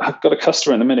 I've got a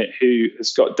customer in a minute who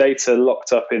has got data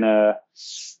locked up in a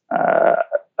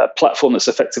platform that's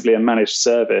effectively a managed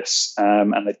service,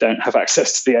 and they don't have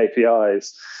access to the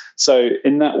APIs. So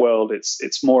in that world,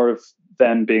 it's more of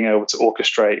them being able to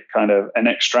orchestrate kind of an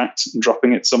extract and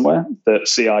dropping it somewhere that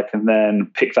CI can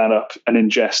then pick that up and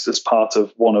ingest as part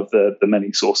of one of the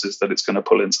many sources that it's going to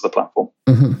pull into the platform.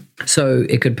 Mm-hmm. So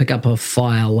it could pick up a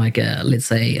file like let's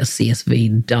say a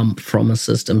CSV dump from a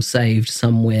system saved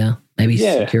somewhere, maybe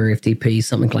secure FTP,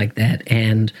 something like that,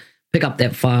 and pick up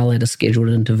that file at a scheduled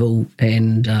interval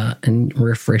and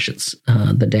refresh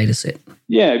the data set.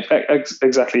 Yeah,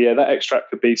 exactly. Yeah, that extract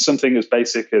could be something as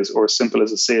basic as or as simple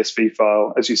as a CSV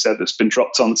file, as you said, that's been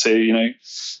dropped onto,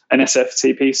 an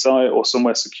SFTP site or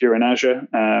somewhere secure in Azure,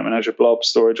 an Azure Blob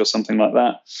storage or something like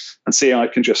that. And CI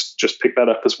can just pick that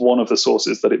up as one of the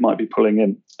sources that it might be pulling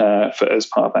in as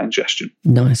part of that ingestion.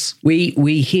 Nice.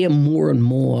 We hear more and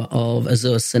more of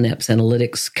Azure Synapse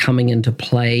Analytics coming into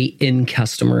play in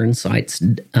Customer Insights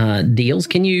deals.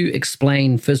 Can you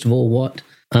explain, first of all, what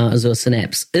Azure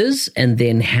Synapse is and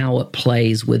then how it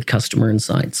plays with Customer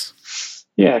Insights?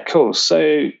 Yeah, cool.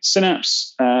 So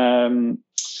Synapse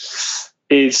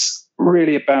is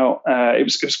really about,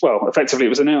 effectively it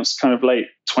was announced kind of late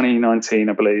 2019,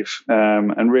 I believe.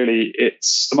 And really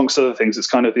it's, amongst other things, it's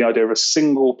kind of the idea of a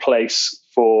single place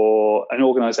for an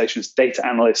organization's data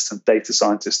analysts and data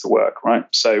scientists to work, right?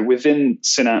 So within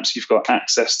Synapse, you've got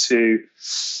access to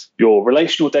your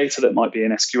relational data that might be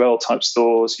in SQL type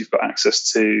stores. You've got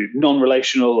access to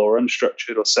non-relational or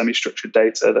unstructured or semi-structured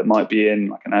data that might be in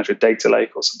like an Azure Data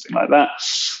Lake or something like that.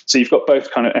 So you've got both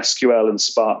kind of SQL and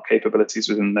Spark capabilities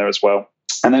within there as well.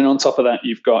 And then on top of that,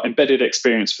 you've got embedded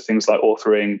experience for things like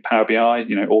authoring Power BI,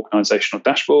 organizational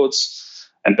dashboards,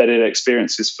 embedded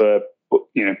experiences for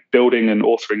building and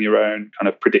authoring your own kind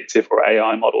of predictive or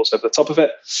AI models over the top of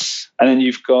it. And then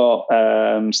you've got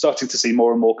starting to see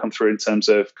more and more come through in terms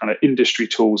of kind of industry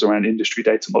tools around industry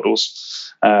data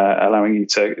models, allowing you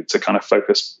to kind of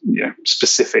focus,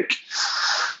 specific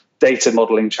data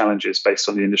modeling challenges based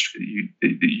on the industry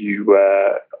that you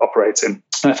operate in.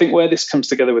 And I think where this comes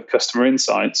together with customer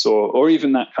insights or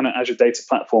even that kind of Azure data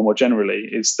platform more generally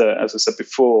is that, as I said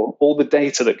before, all the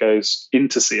data that goes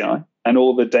into CI and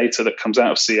all the data that comes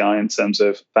out of CI in terms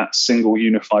of that single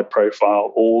unified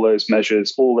profile, all those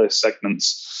measures, all those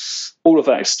segments, all of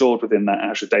that is stored within that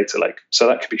Azure data lake. So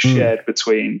that could be shared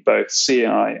between both CI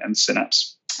and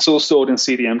Synapse. It's all stored in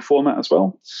CDN format as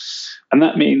well. And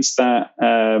that means that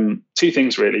two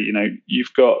things really,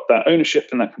 you've got that ownership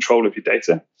and that control of your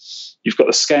data. You've got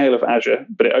the scale of Azure,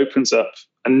 but it opens up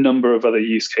a number of other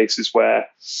use cases where,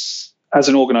 as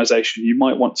an organization, you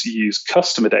might want to use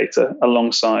customer data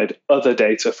alongside other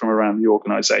data from around the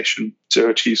organization to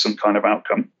achieve some kind of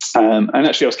outcome. And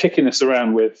actually, I was kicking this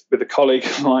around with a colleague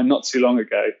of mine not too long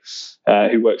ago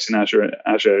who works in Azure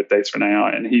Data and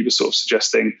AI, and he was sort of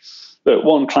suggesting that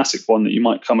one classic one that you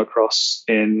might come across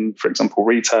in, for example,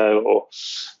 retail or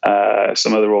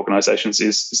some other organizations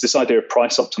is this idea of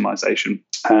price optimization,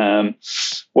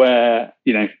 where,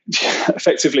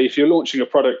 effectively, if you're launching a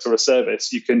product or a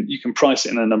service, you can price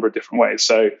it in a number of different ways.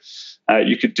 So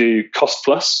you could do cost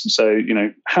plus. So,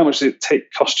 how much does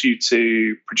it cost you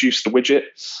to produce the widget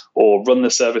or run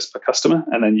the service per customer?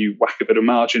 And then you whack a bit of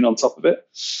margin on top of it.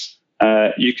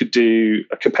 You could do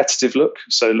a competitive look.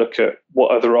 So look at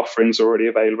what other offerings are already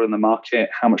available in the market,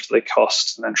 how much do they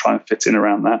cost, and then try and fit in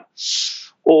around that.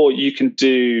 Or you can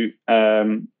do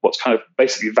what's kind of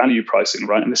basically value pricing,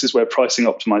 right? And this is where pricing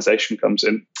optimization comes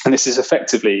in. And this is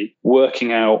effectively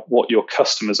working out what your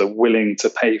customers are willing to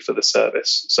pay for the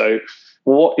service. So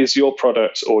what is your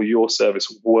product or your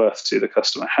service worth to the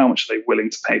customer? How much are they willing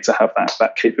to pay to have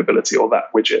that capability or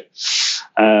that widget?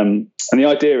 And the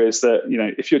idea is that,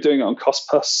 if you're doing it on cost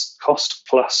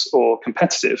plus or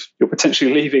competitive, you're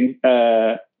potentially leaving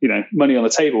money on the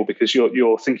table because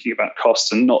you're thinking about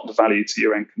costs and not the value to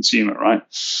your end consumer, right?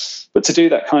 But to do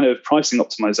that kind of pricing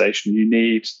optimization, you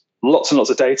need lots and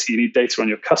lots of data. You need data on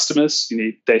your customers. You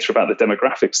need data about the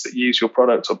demographics that use your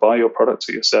product or buy your product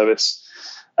or your service.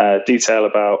 Detail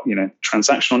about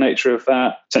transactional nature of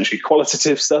that, potentially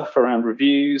qualitative stuff around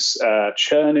reviews,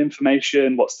 churn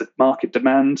information, what's the market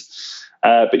demand.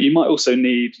 But you might also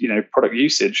need product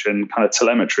usage and kind of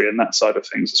telemetry and that side of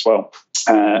things as well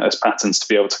as patterns to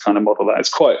be able to kind of model that. It's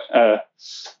quite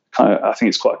I think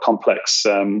it's quite a complex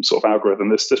sort of algorithm.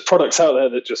 There's products out there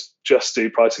that just do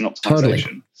pricing optimization.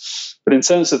 Totally. But in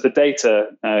terms of the data,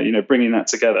 bringing that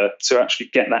together to actually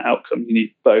get that outcome, you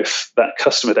need both that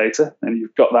customer data, and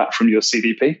you've got that from your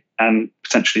CDP, and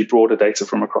potentially broader data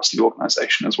from across the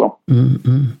organization as well.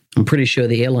 Mm-hmm. I'm pretty sure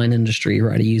the airline industry,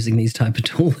 right, are using these type of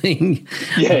tooling.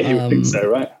 Yeah, you would think so,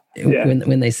 right? Yeah.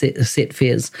 When they set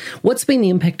fares. What's been the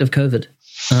impact of COVID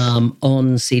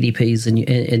on CDPs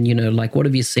and what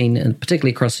have you seen, and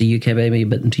particularly across the UK, maybe,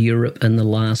 but into Europe in the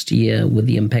last year with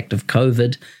the impact of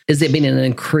COVID? Has there been an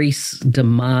increased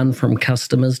demand from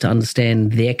customers to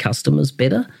understand their customers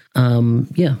better?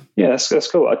 Yeah, that's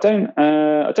cool. I don't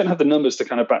have the numbers to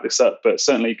kind of back this up, but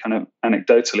certainly kind of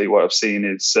anecdotally, what I've seen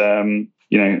is in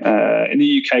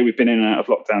the UK, we've been in and out of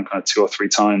lockdown kind of 2 or 3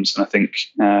 times. And I think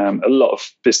a lot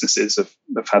of businesses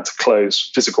have had to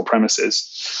close physical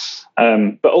premises.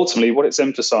 But ultimately, what it's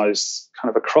emphasized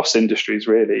kind of across industries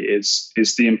really is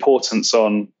the importance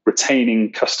on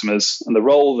retaining customers and the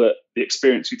role that the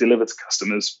experience you deliver to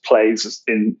customers plays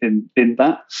in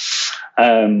that.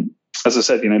 As I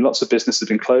said, lots of businesses have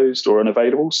been closed or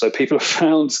unavailable. So people have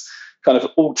found kind of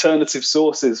alternative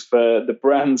sources for the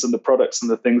brands and the products and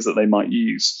the things that they might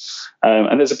use.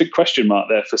 And there's a big question mark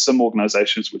there for some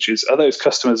organizations, which is, are those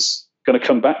customers going to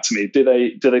come back to me? Do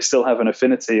they still have an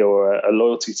affinity or a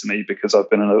loyalty to me because I've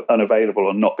been unavailable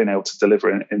or not been able to deliver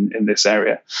in this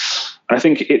area? And I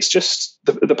think it's just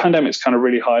the pandemic's kind of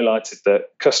really highlighted that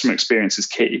customer experience is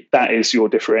key. That is your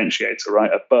differentiator, right?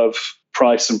 Above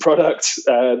price and product,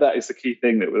 that is the key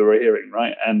thing that we're hearing,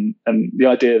 right? And the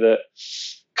idea that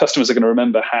customers are going to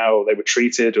remember how they were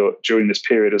treated or during this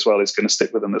period as well is going to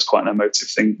stick with them. There's quite an emotive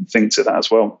thing to that as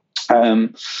well.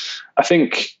 I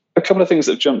think a couple of things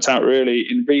that have jumped out really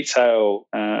in retail,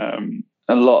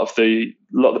 a lot of the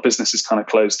businesses kind of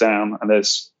closed down, and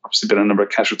there's obviously been a number of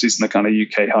casualties in the kind of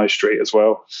UK high street as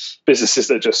well. Businesses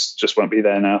that just won't be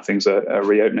there now. Things are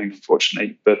reopening,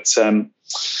 unfortunately. But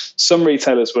some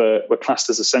retailers were classed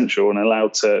as essential and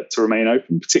allowed to remain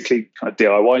open, particularly kind of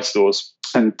DIY stores.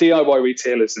 And DIY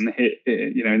retailers in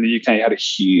the UK had a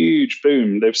huge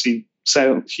boom. They've seen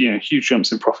huge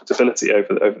jumps in profitability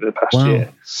over the past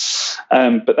year.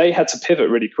 But they had to pivot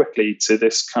really quickly to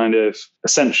this kind of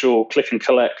essential click and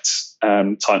collect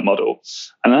type model.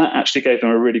 And that actually gave them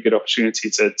a really good opportunity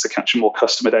to capture more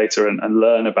customer data and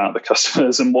learn about the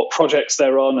customers and what projects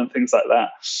they're on and things like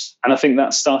that. And I think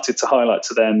that started to highlight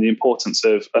to them the importance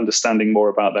of understanding more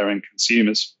about their end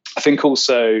consumers. I think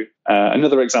also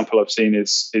another example I've seen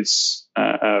is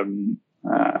some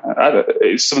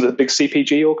of the big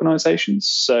CPG organizations.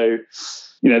 So,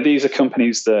 these are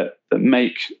companies that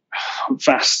make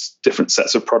vast different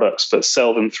sets of products, but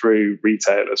sell them through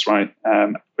retailers, right?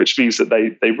 Which means that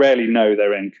they rarely know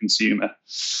their end consumer.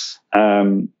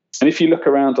 And if you look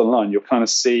around online, you'll kind of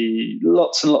see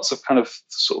lots and lots of kind of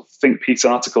sort of think piece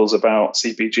articles about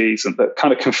CPGs and that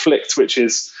kind of conflict, which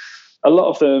is a lot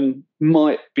of them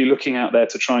might be looking out there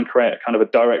to try and create a kind of a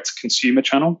direct consumer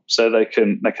channel so they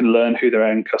can learn who their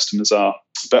own customers are.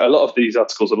 But a lot of these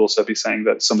articles will also be saying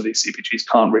that some of these CPGs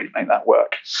can't really make that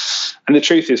work. And the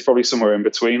truth is probably somewhere in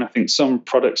between. I think some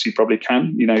products you probably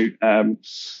can.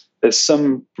 There's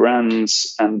some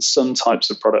brands and some types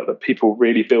of product that people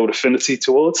really build affinity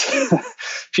towards.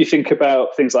 If you think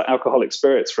about things like alcoholic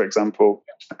spirits, for example,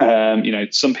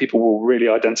 some people will really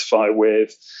identify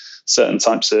with certain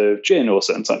types of gin or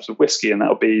certain types of whiskey, and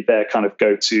that'll be their kind of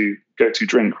go-to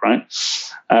drink, right?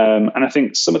 And I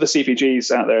think some of the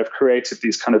CPGs out there have created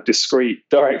these kind of discrete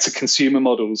direct-to-consumer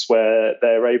models where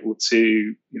they're able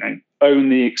to, own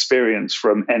the experience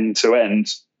from end to end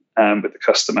with the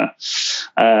customer,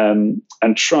 and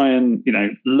try and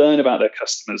learn about their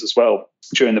customers as well.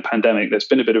 During the pandemic, there's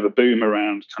been a bit of a boom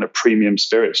around kind of premium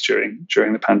spirits during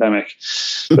the pandemic,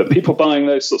 but people buying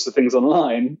those sorts of things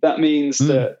online, that means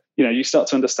that you start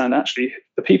to understand actually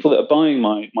the people that are buying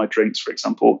my drinks, for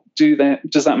example,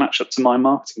 does that match up to my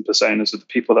marketing personas of the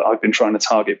people that I've been trying to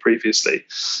target previously?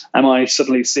 Am I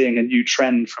suddenly seeing a new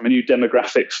trend from a new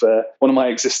demographic for one of my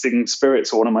existing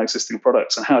spirits or one of my existing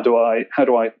products? And how do I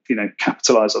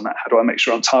capitalize on that? How do I make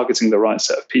sure I'm targeting the right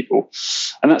set of people?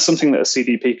 And that's something that a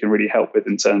CDP can really help with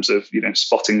in terms of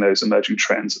spotting those emerging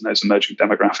trends and those emerging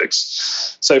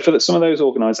demographics. So for some of those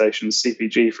organizations,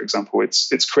 CPG, for example,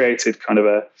 it's created kind of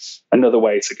another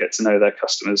way to get to know their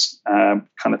customers, kind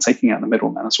of taking out the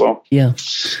middleman as well. Yeah.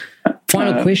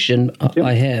 Final question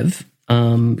I have,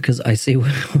 because I see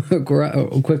we're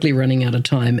quickly running out of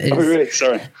time. Oh, really?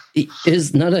 Sorry.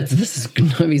 This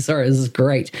is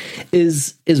great.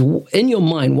 Is in your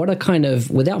mind, what are kind of,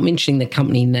 without mentioning the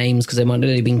company names, because they might not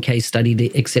have been case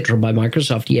studied, etc., by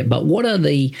Microsoft yet, but what are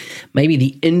maybe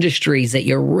the industries that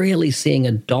you're really seeing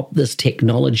adopt this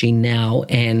technology now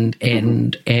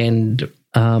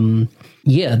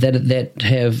that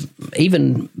have,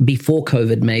 even before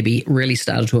COVID, maybe really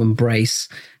started to embrace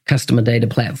customer data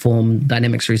platform,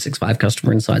 Dynamics 365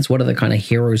 customer insights? What are the kind of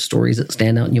hero stories that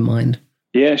stand out in your mind?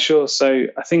 Yeah, sure. So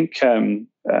I think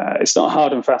it's not a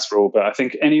hard and fast rule, but I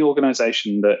think any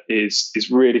organization that is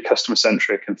really customer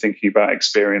centric and thinking about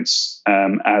experience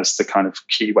as the kind of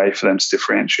key way for them to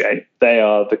differentiate, they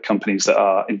are the companies that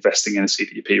are investing in a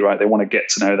CDP, right? They want to get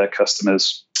to know their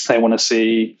customers. They want to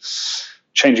see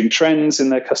changing trends in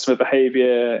their customer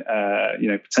behavior,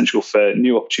 potential for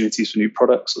new opportunities for new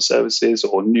products or services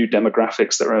or new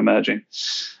demographics that are emerging.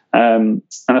 And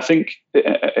I think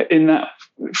in that,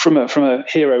 from a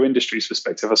hero industries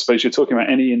perspective, I suppose you're talking about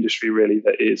any industry really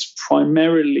that is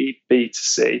primarily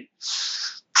B2C,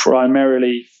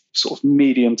 primarily sort of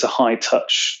medium to high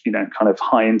touch, kind of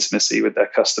high intimacy with their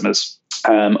customers.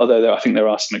 Although I think there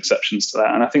are some exceptions to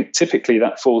that. And I think typically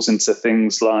that falls into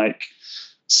things like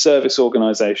service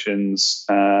organizations,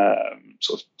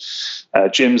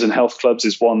 gyms and health clubs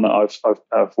is one that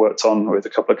I've worked on with a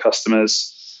couple of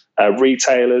customers.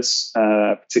 Retailers,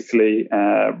 particularly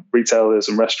retailers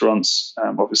and restaurants,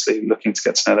 obviously looking to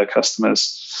get to know their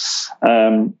customers.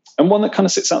 And one that kind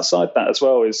of sits outside that as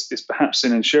well is perhaps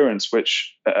in insurance,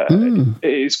 which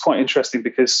is quite interesting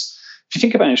because if you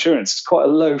think about insurance, it's quite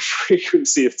a low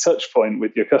frequency of touch point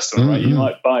with your customer, right? You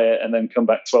might buy it and then come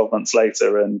back 12 months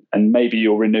later and maybe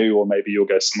you'll renew or maybe you'll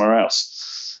go somewhere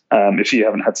else if you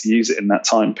haven't had to use it in that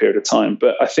period of time.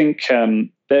 But I think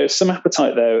there's some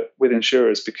appetite there with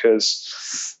insurers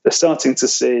because they're starting to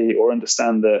see or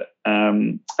understand that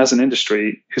as an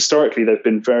industry, historically, they've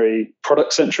been very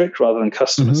product-centric rather than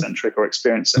customer-centric or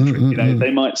experience-centric.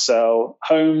 They might sell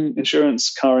home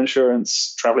insurance, car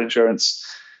insurance, travel insurance,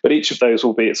 but each of those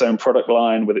will be its own product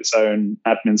line with its own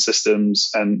admin systems.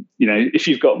 And, if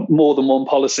you've got more than one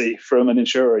policy from an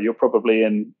insurer, you're probably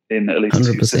in at least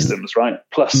 100%. Two systems, right?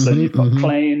 Plus then you've got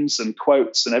claims and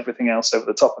quotes and everything else over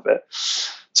the top of it.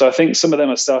 So I think some of them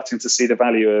are starting to see the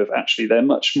value of actually they're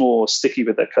much more sticky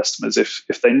with their customers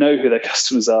if they know who their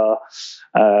customers are,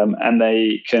 and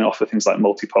they can offer things like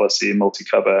multi-policy and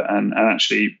multi-cover, and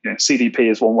actually CDP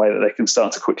is one way that they can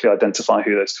start to quickly identify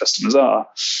who those customers are.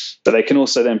 But they can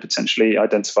also then potentially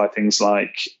identify things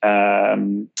like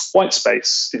white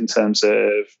space in terms of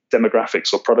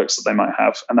demographics or products that they might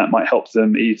have, and that might help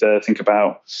them either think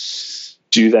about,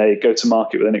 do they go to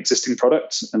market with an existing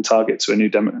product and target to a new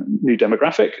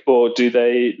demographic, or do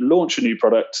they launch a new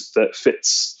product that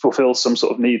fulfills some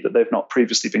sort of need that they've not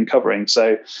previously been covering?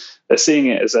 So they're seeing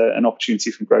it as an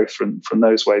opportunity for growth from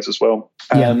those ways as well.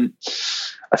 Yeah.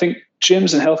 I think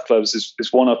gyms and health clubs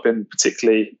is one I've been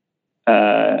particularly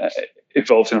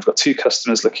involved in. I've got two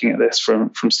customers looking at this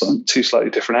from two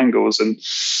slightly different angles,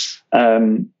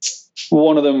 and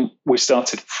one of them we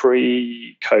started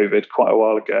pre-COVID quite a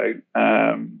while ago,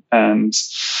 and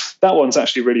that one's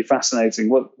actually really fascinating.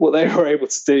 What they were able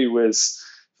to do was,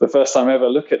 for the first time ever,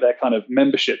 look at their kind of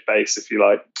membership base, if you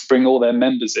like, bring all their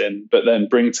members in, but then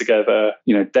bring together,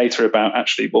 data about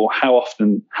actually, well, how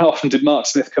often did Mark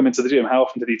Smith come into the gym? How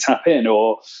often did he tap in?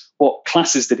 Or what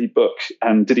classes did he book?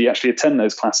 And did he actually attend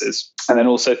those classes? And then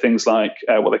also things like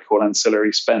what they call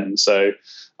ancillary spend. So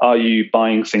are you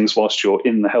buying things whilst you're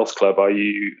in the health club? Are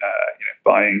you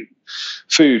buying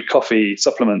food, coffee,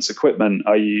 supplements, equipment?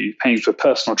 Are you paying for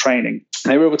personal training?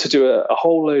 And they were able to do a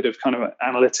whole load of kind of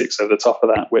analytics over the top of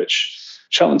that, which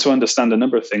helped them to understand a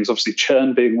number of things. Obviously,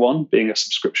 churn being one, being a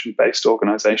subscription-based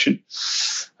organization.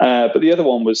 But the other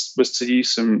one was to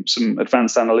use some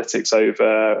advanced analytics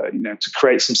over, to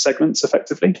create some segments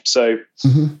effectively. So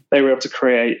they were able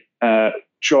to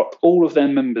drop all of their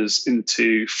members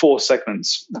into 4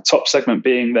 segments. The top segment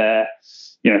being their,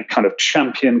 kind of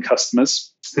champion customers.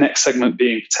 Next segment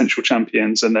being potential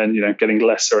champions, and then, getting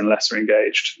lesser and lesser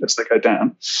engaged as they go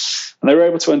down. And they were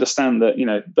able to understand that,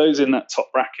 those in that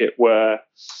top bracket were,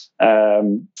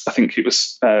 I think it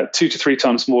was 2 to 3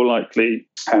 times more likely,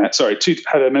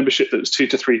 had a membership that was 2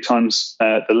 to 3 times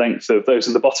the length of those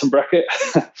in the bottom bracket.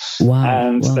 Wow.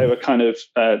 And they were kind of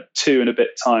 2 and a bit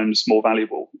times more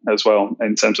valuable as well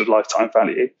in terms of lifetime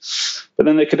value. But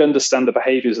then they could understand the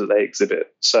behaviors that they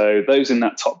exhibit. So those in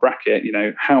that top bracket,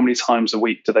 how many times a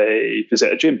week do they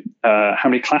visit a gym? How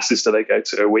many classes do they go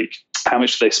to a week? How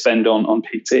much do they spend on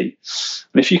PT?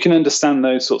 And if you can understand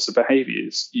those sorts of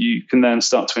behaviors, you can then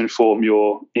start to inform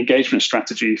your engagement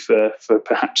strategy for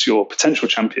perhaps your potential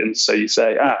champions. So you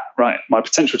say, right, my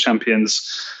potential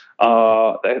champions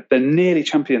they're nearly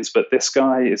champions, but this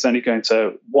guy is only going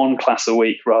to 1 class a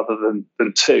week rather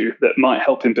than 2. That might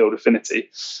help him build affinity.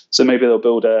 So maybe they'll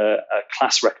build a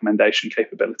class recommendation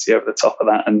capability over the top of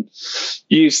that, and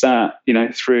use that,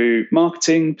 through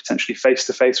marketing, potentially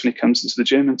face-to-face when he comes into the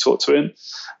gym and talk to him,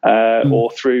 or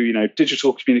through,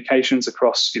 digital communications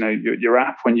across, your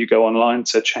app when you go online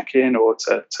to check in or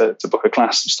to book a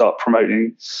class, and start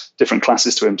promoting different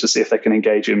classes to him to see if they can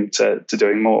engage him to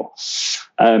doing more.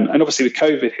 And obviously with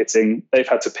COVID hitting, they've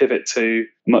had to pivot to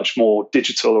much more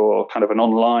digital or kind of an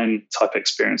online type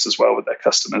experience as well with their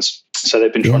customers. So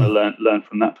they've been trying to learn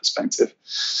from that perspective.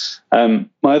 My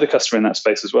other customer in that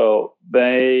space as well,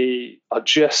 they are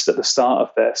just at the start of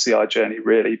their CI journey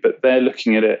really, but they're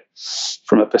looking at it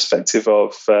from a perspective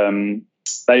of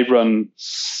they run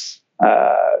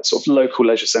sort of local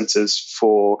leisure centres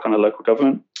for kind of local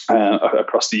government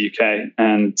across the UK,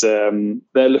 and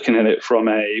they're looking at it from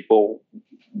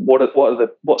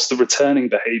what's the returning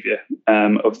behaviour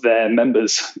of their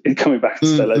members in coming back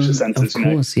into their leisure centres? Of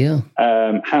course, yeah.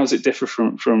 How does it differ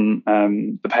from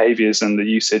the behaviours and the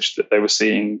usage that they were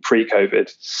seeing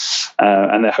pre-COVID?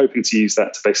 And they're hoping to use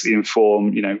that to basically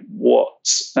inform, what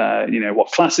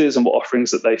classes and what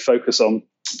offerings that they focus on.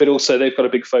 But also, they've got a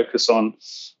big focus on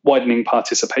widening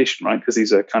participation, right? Because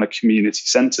these are kind of community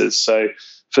centres. So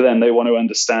for them, they want to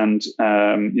understand,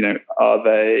 are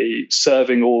they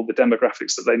serving all the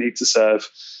demographics that they need to serve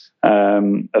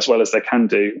as well as they can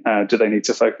do? Do they need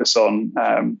to focus on,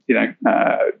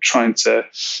 trying to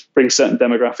bring certain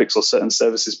demographics or certain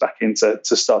services back in to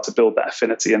start to build that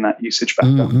affinity and that usage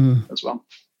back up as well?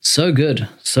 So good.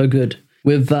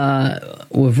 We've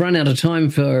run out of time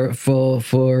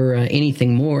for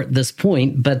anything more at this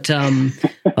point, but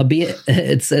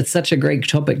it's such a great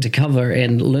topic to cover,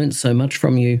 and learned so much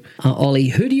from you, Ollie.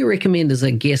 Who do you recommend as a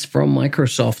guest from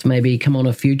Microsoft? Maybe come on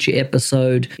a future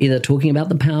episode, either talking about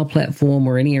the Power Platform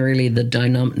or any really the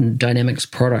Dynamics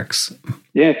products.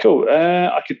 Yeah, cool.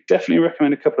 I could definitely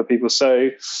recommend a couple of people.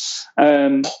 So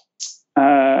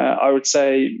I would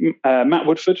say Matt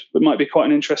Woodford might be quite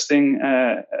an interesting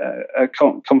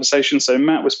conversation. So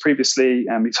Matt was previously,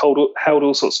 he's held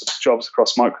all sorts of jobs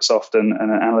across Microsoft and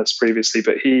an analyst previously,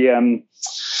 but he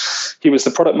was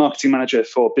the product marketing manager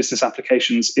for business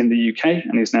applications in the UK,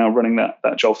 and he's now running that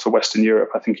job for Western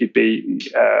Europe. I think he'd be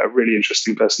a really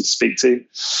interesting person to speak to.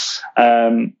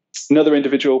 Another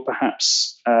individual,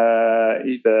 perhaps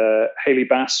either Haley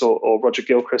Bass or Roger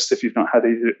Gilchrist, if you've not had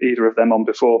either of them on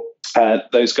before.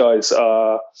 Those guys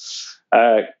are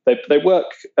they work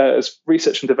as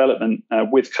research and development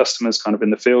with customers kind of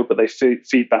in the field, but they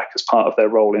feed back as part of their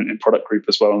role in product group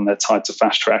as well, and they're tied to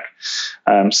Fast Track.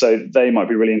 So they might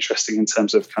be really interesting in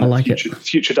terms of kind of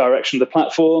future direction of the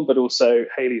platform, but also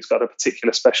Haley's got a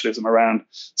particular specialism around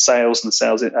sales and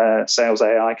sales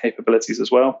AI capabilities as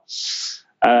well.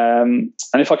 And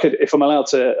if I'm allowed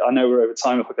to, I know we're over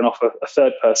time, if I can offer a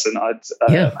third person, I'd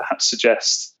perhaps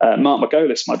suggest Mark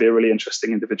Margolis might be a really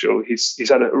interesting individual. He's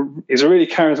a really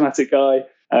charismatic guy.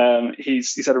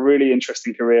 He's had a really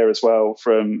interesting career as well,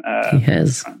 from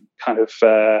kind of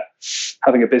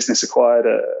having a business acquired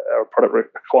or a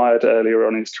product acquired earlier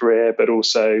on in his career, but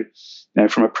also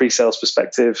from a pre-sales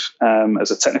perspective,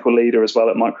 as a technical leader as well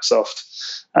at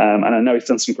Microsoft. And I know he's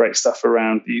done some great stuff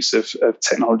around the use of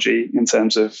technology in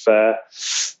terms of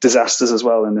disasters as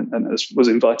well, and was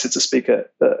invited to speak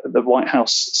at the White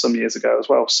House some years ago as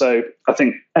well. So I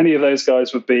think any of those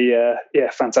guys would be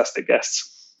fantastic guests.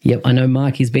 Yep, I know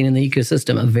Mark, he's been in the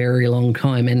ecosystem a very long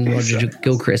time, and Roger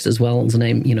Gilchrist as well, his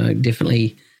name,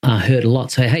 definitely heard a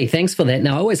lot. So, hey, thanks for that.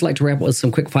 Now, I always like to wrap up with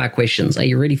some quick fire questions. Are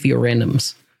you ready for your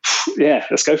randoms? Yeah,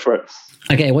 let's go for it.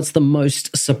 Okay, what's the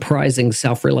most surprising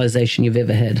self-realization you've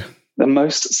ever had? The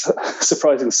most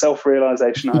surprising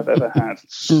self-realization I've ever had?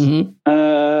 Mm-hmm.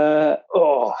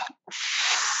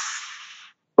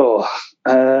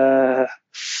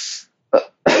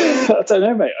 I don't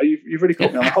know, mate. You've really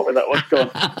caught me on the hop with that one. Go on.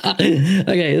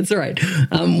 Okay, that's all right.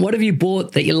 What have you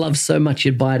bought that you love so much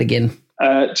you'd buy it again?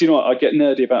 Do you know what? I get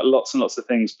nerdy about lots and lots of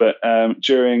things, but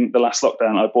during the last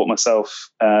lockdown, I bought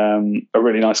myself a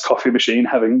really nice coffee machine,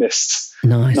 having missed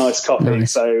nice coffee.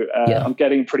 Nice. So I'm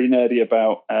getting pretty nerdy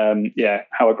about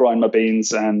how I grind my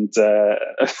beans and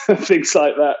things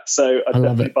like that. So I'd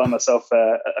definitely buy myself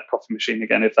a coffee machine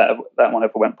again if that one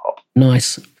ever went pop.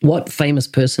 Nice. What famous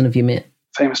person have you met?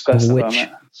 Famous person I've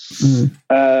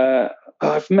met?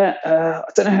 I've met, I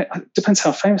don't know, it depends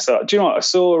how famous they are. Do you know what? I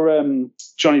saw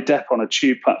Johnny Depp on a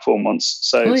tube platform once.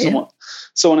 So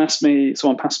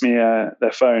someone passed me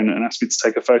their phone and asked me to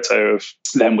take a photo of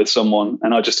them with someone,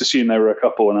 and I just assumed they were a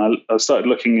couple. And I started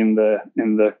looking in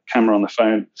the camera on the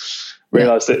phone,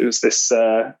 realised that it was this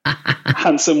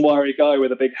handsome, wiry guy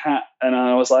with a big hat, and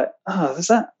I was like,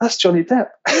 that's Johnny Depp.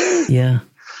 Yeah.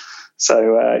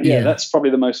 So, that's probably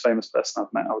the most famous person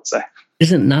I've met, I would say.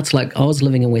 Isn't it nuts? Like, I was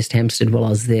living in West Hampstead while I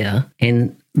was there,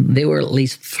 and there were at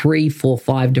least 3, 4,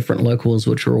 5 different locals,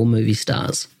 which were all movie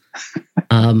stars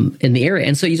in the area.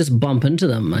 And so you just bump into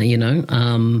them, I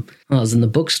was in the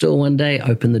bookstore one day,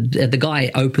 the guy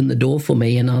opened the door for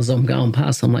me, and I'm going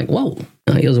past. I'm like, whoa.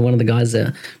 He was one of the guys,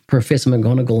 Professor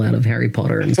McGonagall out of Harry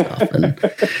Potter and stuff. And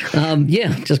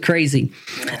just crazy.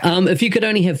 If you could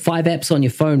only have 5 apps on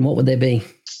your phone, what would they be?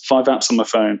 5 apps on my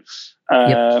phone.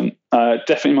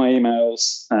 Definitely my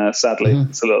emails, sadly. Mm-hmm.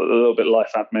 It's a little bit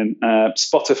life admin.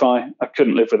 Spotify, I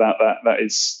couldn't live without that. That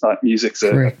is, like, music's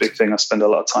a big thing I spend a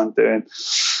lot of time doing.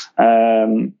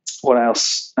 What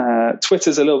else?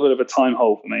 Twitter's a little bit of a time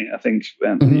hole for me. I think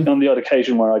on the odd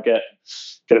occasion where I get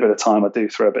a bit of time, I do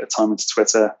throw a bit of time into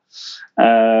Twitter.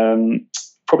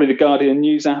 Probably the Guardian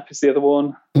News app is the other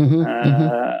one.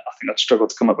 I think I'd struggle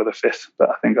to come up with a 5th, but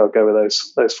I think I'll go with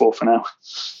those 4 for now.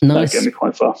 Nice. That'll get me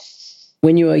quite far.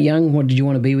 When you were young, what did you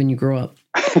want to be when you grew up?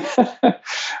 I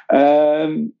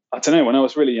don't know. When I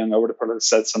was really young, I would have probably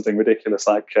said something ridiculous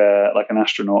like an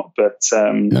astronaut. But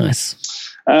nice.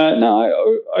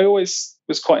 No, I always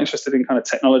was quite interested in kind of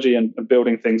technology and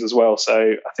building things as well.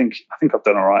 So I think I've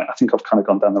done all right. I think I've kind of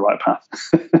gone down the right path.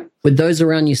 Would those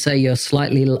around you say you're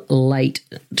slightly late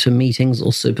to meetings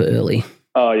or super early?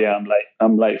 Oh yeah, I'm late.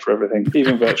 I'm late for everything,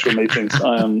 even virtual meetings.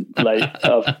 I am late.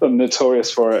 I'm notorious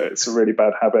for it. It's a really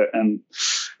bad habit, and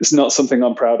it's not something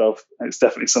I'm proud of. It's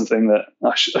definitely something that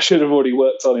I should have already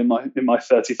worked on in my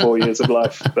 34 years of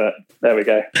life. But there we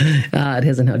go. It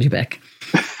hasn't held you back.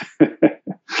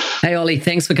 Hey Ollie,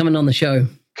 thanks for coming on the show.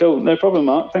 Cool, no problem,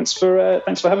 Mark. Thanks for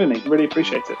having me. Really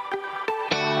appreciate it.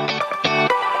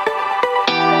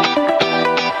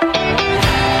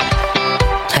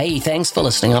 Hey, thanks for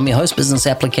listening. I'm your host, Business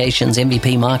Applications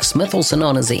MVP Mark Smith, also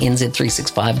known as the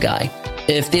NZ365 guy.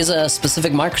 If there's a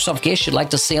specific Microsoft guest you'd like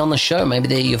to see on the show,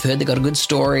 maybe you've heard they got a good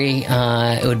story,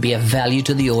 it would be of value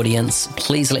to the audience,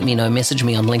 please let me know. Message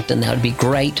me on LinkedIn. That would be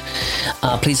great.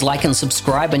 Please like and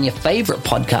subscribe on your favorite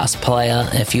podcast player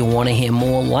if you want to hear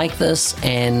more like this.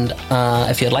 And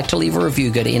if you'd like to leave a review,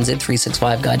 go to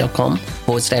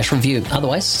nz365guy.com/review.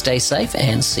 Otherwise, stay safe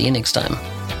and see you next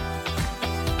time.